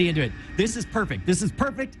 I'm already into it. This is perfect. This is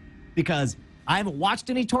perfect because I haven't watched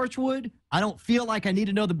any Torchwood. I don't feel like I need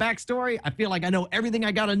to know the backstory. I feel like I know everything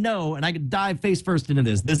I got to know, and I can dive face first into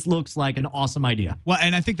this. This looks like an awesome idea. Well,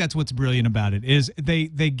 and I think that's what's brilliant about it is they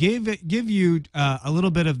give you a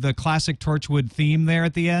little bit of the classic Torchwood theme there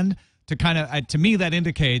at the end to kind of to me that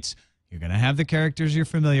indicates you're going to have the characters you're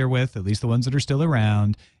familiar with, at least the ones that are still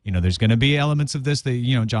around. There's going to be elements of this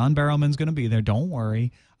that, John Barrowman's going to be there. Don't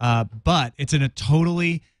worry. But it's in a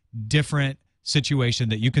totally different situation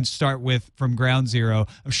that you can start with from ground zero.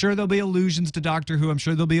 I'm sure there'll be allusions to Doctor Who. I'm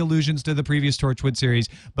sure there'll be allusions to the previous Torchwood series,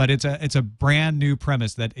 but it's a brand new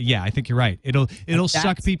premise that, yeah, I think you're right. It'll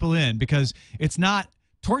suck people in because it's not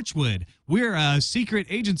Torchwood. We're a secret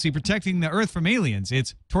agency protecting the Earth from aliens.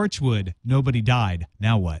 It's Torchwood. Nobody died.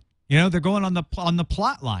 Now what? They're going on the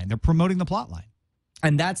plot line. They're promoting the plot line.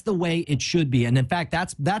 And that's the way it should be. And in fact,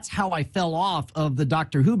 that's how I fell off of the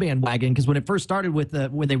Doctor Who bandwagon, because when it first started when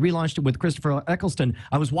they relaunched it with Christopher Eccleston,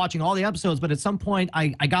 I was watching all the episodes, but at some point I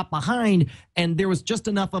got behind and there was just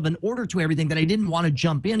enough of an order to everything that I didn't want to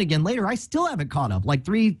jump in again later. I still haven't caught up, like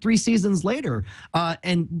three seasons later.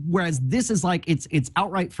 And whereas this is like it's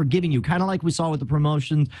outright forgiving you, kind of like we saw with the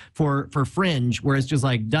promotion for Fringe, where it's just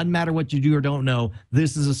like, doesn't matter what you do or don't know,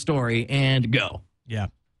 this is a story and go. Yeah.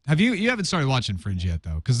 Have you haven't started watching Fringe yet,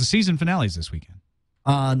 though, because the season finale's this weekend.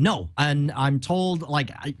 No, and I'm told, like,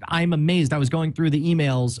 I'm amazed. I was going through the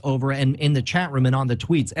emails over and in the chat room and on the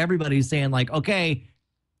tweets. Everybody's saying, like, okay,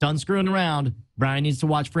 done screwing around. Brian needs to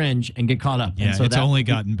watch Fringe and get caught up. Yeah, and so it's only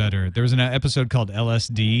gotten better. There was an episode called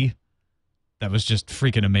LSD that was just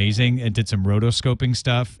freaking amazing. It did some rotoscoping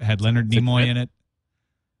stuff. It had Leonard Nimoy in it.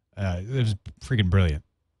 It was freaking brilliant.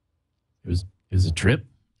 It was a trip.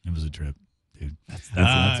 It was a trip, dude.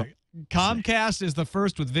 That's Comcast is the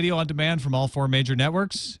first with video on demand from all 4 major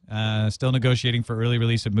networks. Still negotiating for early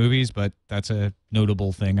release of movies, but that's a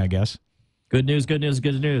notable thing, I guess. Good news, good news,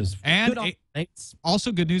 good news. And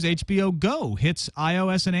also good news, HBO Go hits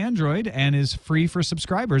iOS and Android and is free for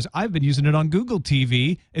subscribers. I've been using it on Google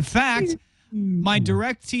TV. In fact, my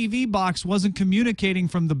DirecTV box wasn't communicating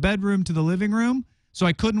from the bedroom to the living room, so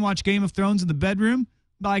I couldn't watch Game of Thrones in the bedroom.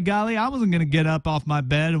 By golly, I wasn't going to get up off my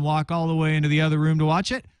bed and walk all the way into the other room to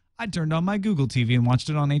watch it. I turned on my Google TV and watched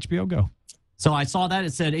it on HBO Go. So I saw that.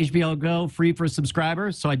 It said HBO Go free for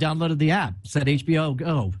subscribers. So I downloaded the app. It said HBO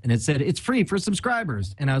Go. And it said it's free for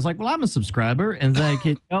subscribers. And I was like, well, I'm a subscriber. And then I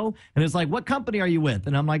hit go. And it's like, what company are you with?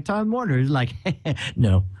 And I'm like, Time Warner. It's like,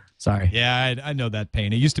 no, sorry. Yeah, I know that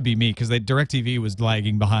pain. It used to be me because DirecTV was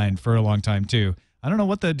lagging behind for a long time, too. I don't know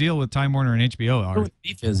what the deal with Time Warner and HBO are.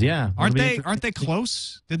 Beef is, yeah. Aren't they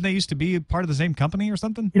close? Didn't they used to be part of the same company or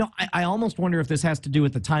something? You know, I almost wonder if this has to do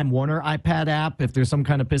with the Time Warner iPad app, if there's some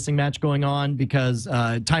kind of pissing match going on, because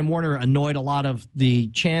Time Warner annoyed a lot of the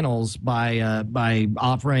channels by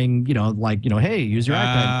offering, hey, use your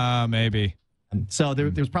iPad. Maybe. So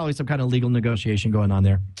there's probably some kind of legal negotiation going on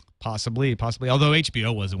there. Possibly. Although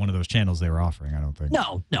HBO wasn't one of those channels they were offering, I don't think.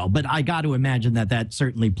 No, but I got to imagine that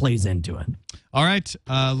certainly plays into it. All right,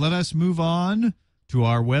 let us move on to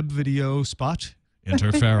our web video spot,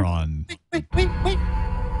 Interferon. Wait.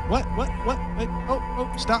 What?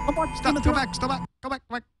 Wait, stop, go back.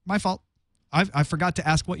 My fault. I forgot to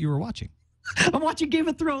ask what you were watching. I'm watching Game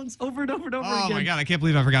of Thrones over and over and over again. Oh, my God, I can't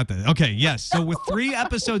believe I forgot that. Okay, yes. So with 3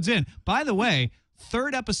 episodes in, by the way,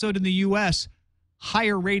 3rd episode in the U.S.,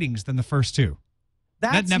 higher ratings than the first 2.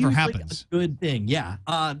 That never happens. A good thing, yeah.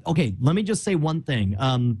 Okay, let me just say one thing.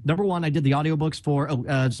 Number one, I did the audiobooks for,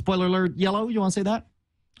 spoiler alert, Yellow. You want to say that?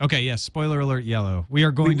 Okay, yes, spoiler alert, Yellow. We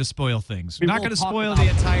are going to spoil things. We're not going to spoil the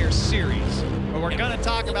entire series, but we're going to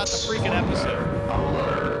talk about the freaking episode.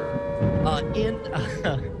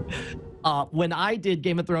 When I did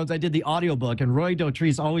Game of Thrones, I did the audiobook, and Roy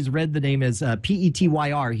Dotrice always read the name as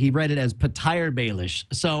P-E-T-Y-R. He read it as Petyr Baelish.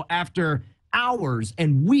 So after hours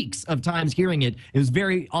and weeks of times hearing it, it was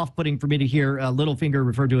very off-putting for me to hear Littlefinger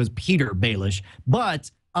referred to as Peter Baelish.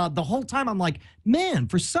 But the whole time I'm like, man,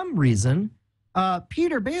 for some reason,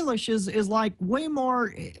 Peter Baelish is like way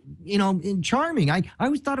more, charming. I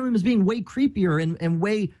always thought of him as being way creepier and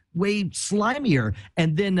way slimier.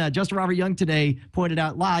 And then Justin Robert Young today pointed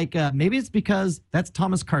out, maybe it's because that's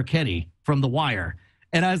Thomas Carcetti from The Wire.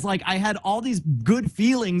 And I was like, I had all these good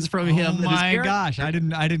feelings from him. Oh my gosh, I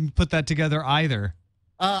didn't put that together either.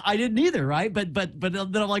 I didn't either, right? But then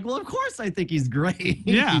I'm like, well, of course I think he's great.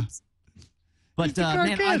 Yeah. But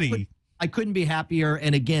man, I couldn't be happier.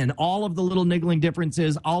 And again, all of the little niggling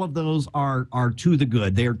differences, all of those are to the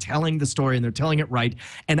good. They're telling the story and they're telling it right.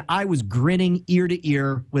 And I was grinning ear to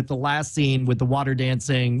ear with the last scene with the water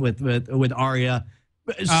dancing with Arya.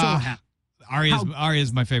 So happy.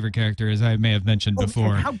 Arya's my favorite character, as I may have mentioned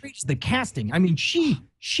before. How great is the casting? I mean, she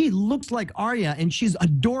looks like Arya, and she's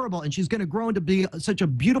adorable, and she's going to grow into be such a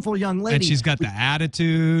beautiful young lady. And she's got the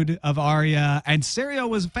attitude of Arya. And Syrio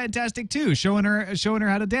was fantastic too, showing her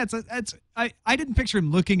how to dance. I didn't picture him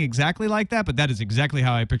looking exactly like that, but that is exactly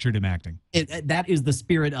how I pictured him acting. That is the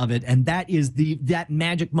spirit of it, and that is that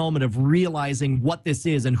magic moment of realizing what this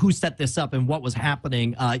is and who set this up and what was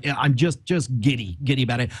happening. I'm just giddy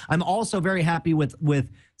about it. I'm also very happy with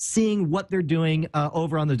seeing what they're doing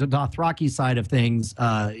over on the Dothraki side of things,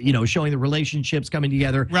 showing the relationships coming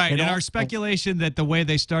together. Right, and our speculation that the way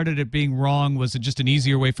they started it being wrong was just an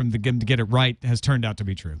easier way for them to get it right has turned out to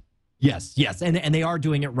be true. Yes, and they are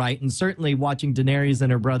doing it right. And certainly watching Daenerys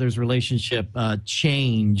and her brother's relationship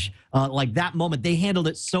change, like that moment, they handled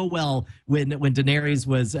it so well when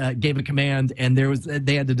Daenerys gave a command and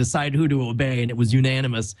they had to decide who to obey, and it was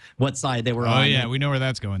unanimous what side they were on. Oh, yeah, we know where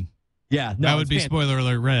that's going. Yeah, no, that would be spoiler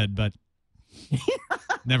alert red, but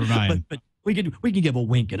never mind. But we can give a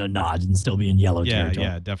wink and a nod and still be in yellow territory.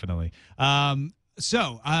 Yeah, definitely.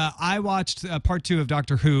 So I watched part 2 of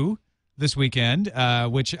Doctor Who this weekend,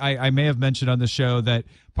 which I may have mentioned on the show that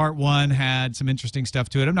part 1 had some interesting stuff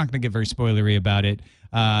to it. I'm not going to get very spoilery about it.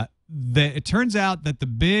 It turns out that the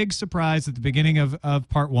big surprise at the beginning of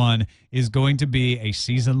part 1 is going to be a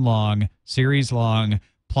series-long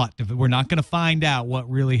plot. We're not going to find out what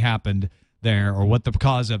really happened there or what the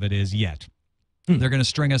cause of it is yet. They're going to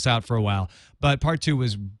string us out for a while. But part 2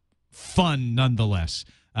 was fun nonetheless.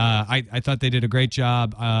 I thought they did a great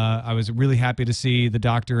job. I was really happy to see the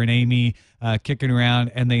Doctor and Amy kicking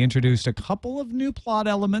around, and they introduced a couple of new plot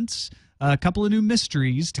elements, a couple of new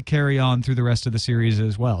mysteries to carry on through the rest of the series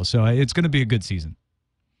as well. So it's going to be a good season.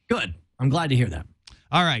 Good. I'm glad to hear that.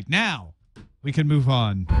 All right, now we can move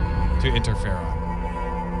on to Interferon.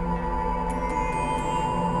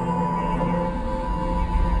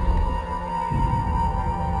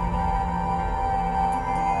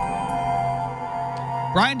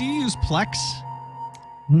 Brian, do you use Plex?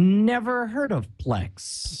 Never heard of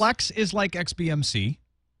Plex. Plex is like XBMC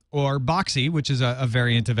or Boxy, which is a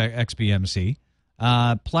variant of XBMC.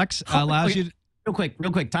 Plex allows you to...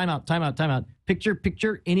 Real quick. Time out.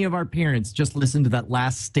 Picture any of our parents just listen to that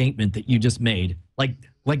last statement that you just made. Like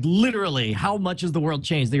literally, how much has the world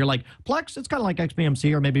changed? That you're like, Plex, it's kind of like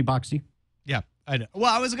XBMC or maybe Boxy. Yeah, I know.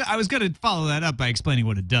 Well, I was going to follow that up by explaining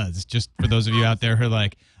what it does, just for those of you out there who are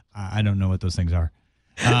like, I don't know what those things are.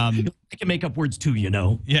 I can make up words too, you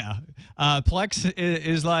know. Yeah. Plex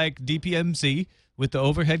is like DPMC with the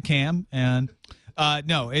overhead cam. And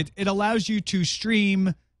no, it allows you to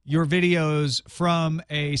stream your videos from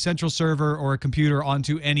a central server or a computer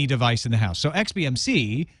onto any device in the house. So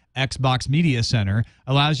XBMC, Xbox Media Center,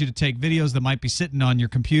 allows you to take videos that might be sitting on your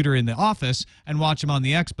computer in the office and watch them on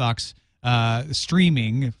the Xbox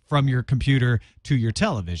streaming from your computer to your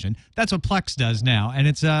television. That's what Plex does now, and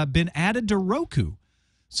it's been added to Roku.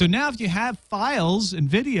 So now if you have files and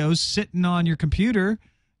videos sitting on your computer,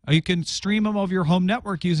 you can stream them over your home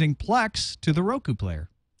network using Plex to the Roku player.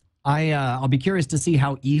 I'll be curious to see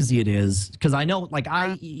how easy it is, because I know, like,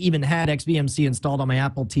 I even had XBMC installed on my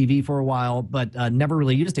Apple TV for a while, but never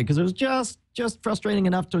really used it because it was just frustrating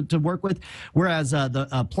enough to work with. Whereas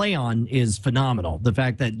the Play On is phenomenal. The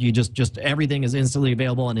fact that you just everything is instantly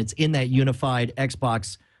available and it's in that unified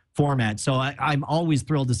Xbox format. So I'm always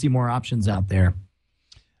thrilled to see more options out there.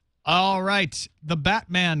 All right, the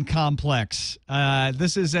Batman complex.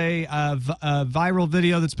 This is a viral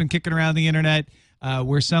video that's been kicking around the internet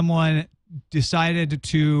where someone decided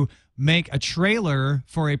to make a trailer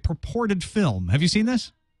for a purported film. Have you seen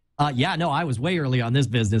this? Yeah, no, I was way early on this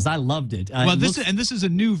business. I loved it. Well, this is a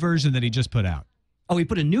new version that he just put out. Oh, he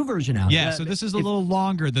put a new version out. Yeah, so this is a little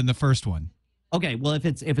longer than the first one. Okay, well, if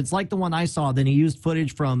it's like the one I saw, then he used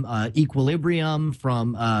footage from Equilibrium,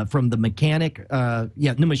 from the Mechanic,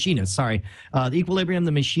 the Machinist. Sorry, the Equilibrium,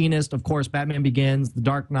 the Machinist, of course, Batman Begins, The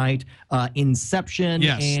Dark Knight, Inception.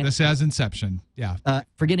 Yes, and, this has Inception. Yeah,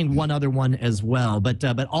 forgetting one other one as well, but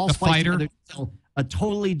all The spliced Fighter. together to tell a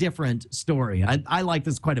totally different story. I like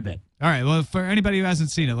this quite a bit. All right, well, for anybody who hasn't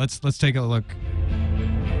seen it, let's take a look.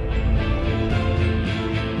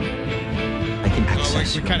 I can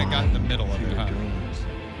access we kind of got in the middle of it, huh?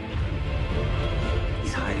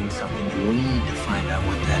 He's hiding something, and we need to find out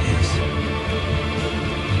what that is.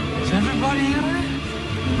 Is everybody hearing it?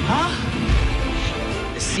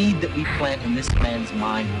 Huh? The seed that we plant in this man's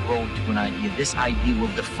mind will grow into an idea. This idea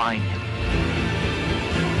will define him.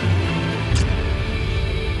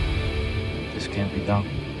 This can't be done.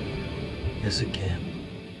 Yes, it can.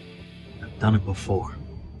 I've done it before.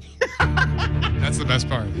 That's the best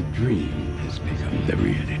part. The dream has become the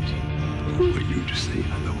reality. Who are you to say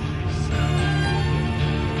otherwise?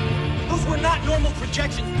 Those were not normal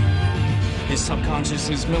projections. His subconscious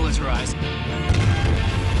is militarized.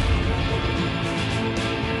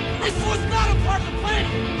 This was not a part of the plan.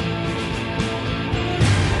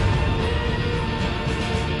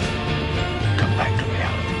 Come back to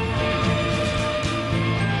reality.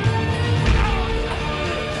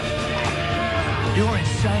 You're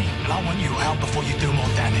insane, and I want you out before you do more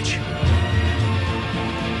damage.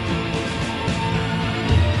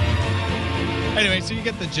 Anyway, so you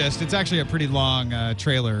get the gist. It's actually a pretty long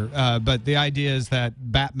trailer, but the idea is that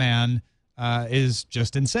Batman is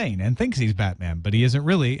just insane and thinks he's Batman, but he isn't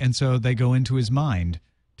really, and so they go into his mind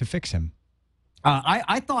to fix him.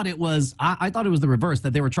 I thought it was the reverse,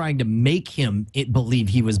 that they were trying to make him believe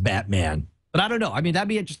he was Batman. But I don't know. I mean, that'd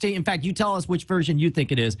be interesting. In fact, you tell us which version you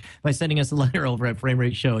think it is by sending us a letter over at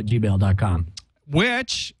framerateshow@gmail.com.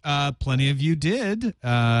 Which plenty of you did.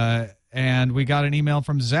 And we got an email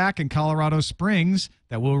from Zach in Colorado Springs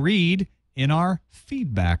that we'll read in our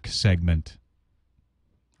feedback segment.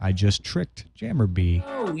 I just tricked Jammer B.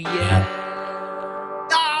 Oh, yeah.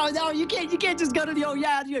 Oh, no, you can't just go to the, oh,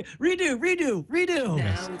 yeah. Redo.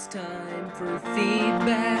 Now it's time for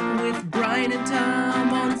feedback with Brian and Tom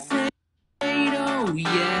on Fate. Oh,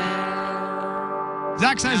 yeah.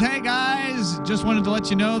 Zach says, hey, guys, just wanted to let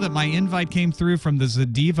you know that my invite came through from the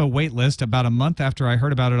Zadiva waitlist about a month after I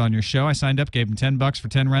heard about it on your show. I signed up, gave them $10 for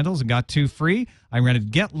 10 rentals, and got 2 free. I rented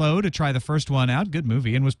Get Low to try the first one out. Good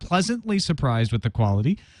movie, and was pleasantly surprised with the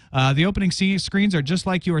quality. The opening screens are just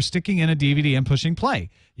like you are sticking in a DVD and pushing play.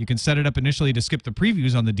 You can set it up initially to skip the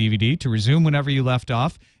previews on the DVD, to resume whenever you left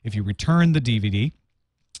off if you return the DVD.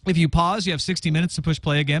 If you pause, you have 60 minutes to push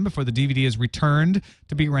play again before the DVD is returned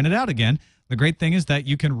to be rented out again. The great thing is that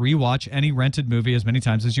you can rewatch any rented movie as many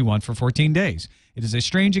times as you want for 14 days. It is a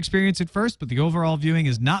strange experience at first, but the overall viewing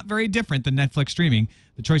is not very different than Netflix streaming.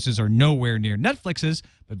 The choices are nowhere near Netflix's,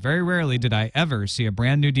 but very rarely did I ever see a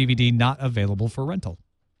brand new DVD not available for rental.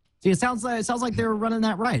 See, it sounds like they're running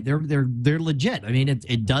that right. They're legit. I mean,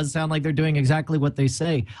 it does sound like they're doing exactly what they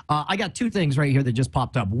say. I got 2 things right here that just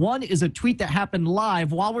popped up. One is a tweet that happened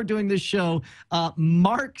live while we're doing this show.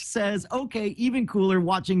 Mark says, okay, even cooler,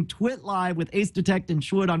 watching Twit live with Ace Detect and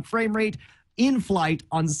Schwood on frame rate in flight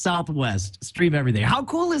on Southwest. Stream everything. How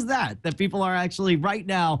cool is that? That people are actually right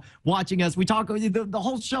now watching us. We talk the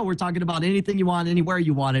whole show. We're talking about anything you want, anywhere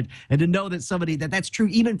you want it, and to know that that's true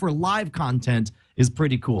even for live content is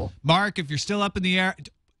pretty cool. Mark, if you're still up in the air,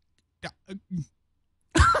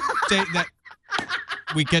 say that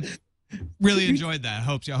we really enjoyed that. I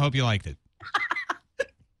hope you liked it.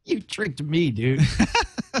 You tricked me, dude.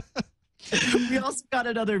 We also got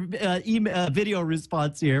another video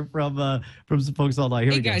response here from some folks online.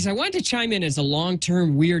 Here hey, guys, I wanted to chime in as a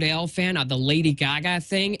long-term Weird Al fan of the Lady Gaga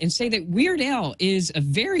thing and say that Weird Al is a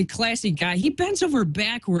very classy guy. He bends over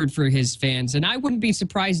backward for his fans, and I wouldn't be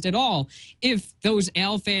surprised at all if those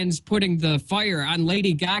Al fans putting the fire on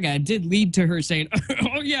Lady Gaga did lead to her saying,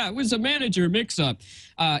 oh, yeah, it was a manager mix-up.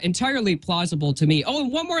 Entirely plausible to me. Oh,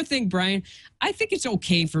 and one more thing, Brian. I think it's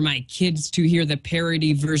okay for my kids to hear the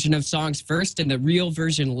parody version of songs first and the real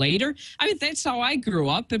version later. I mean, that's how I grew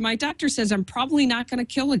up, and my doctor says I'm probably not going to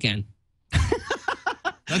kill again.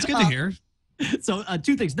 That's good to hear. So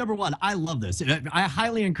 2 things. Number 1, I love this. I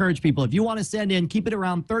highly encourage people, if you want to send in, keep it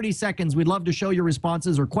around 30 seconds. We'd love to show your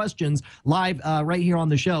responses or questions live right here on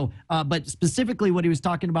the show. But specifically what he was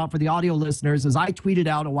talking about for the audio listeners is I tweeted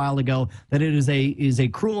out a while ago that it is a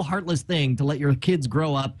cruel, heartless thing to let your kids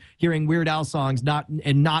grow up hearing Weird Al songs not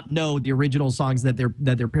know the original songs that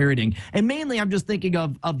they're parodying. And mainly I'm just thinking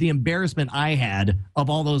of the embarrassment I had of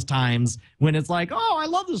all those times when it's like, oh, I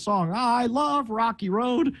love this song. I love Rocky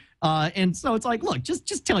Road. And so it's like, look,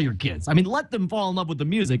 just tell your kids. I mean, let them fall in love with the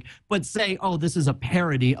music, but say, oh, this is a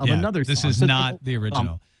parody of another song. This is not the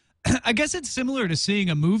original. I guess it's similar to seeing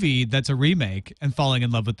a movie that's a remake and falling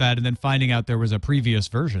in love with that and then finding out there was a previous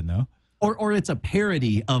version, though. Or it's a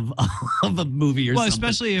parody of a movie or something. Well,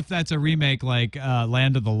 especially if that's a remake like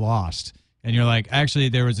Land of the Lost. And you're like, actually,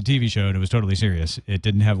 there was a TV show and it was totally serious. It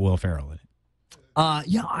didn't have Will Ferrell in it.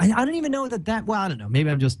 Yeah, I don't even know that. Well, I don't know. Maybe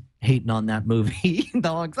I'm just hating on that movie.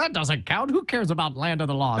 That doesn't count. Who cares about Land of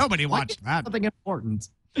the Lost? Nobody watched that. Something important.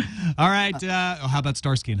 All right. How about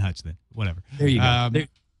Starsky and Hutch then? Whatever. There you go.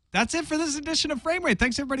 That's it for this edition of Frame Rate.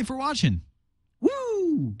 Thanks everybody for watching.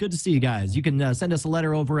 Woo! Good to see you guys. You can send us a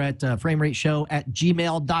letter over at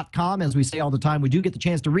framerateshow@gmail.com. As we say all the time, we do get the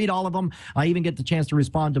chance to read all of them. I even get the chance to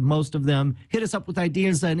respond to most of them. Hit us up with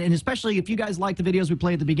ideas, and especially if you guys like the videos we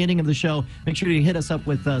play at the beginning of the show, make sure to hit us up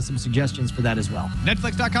with some suggestions for that as well.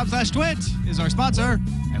 Netflix.com/twit is our sponsor,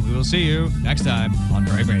 and we will see you next time on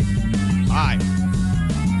Frame Rate. Bye.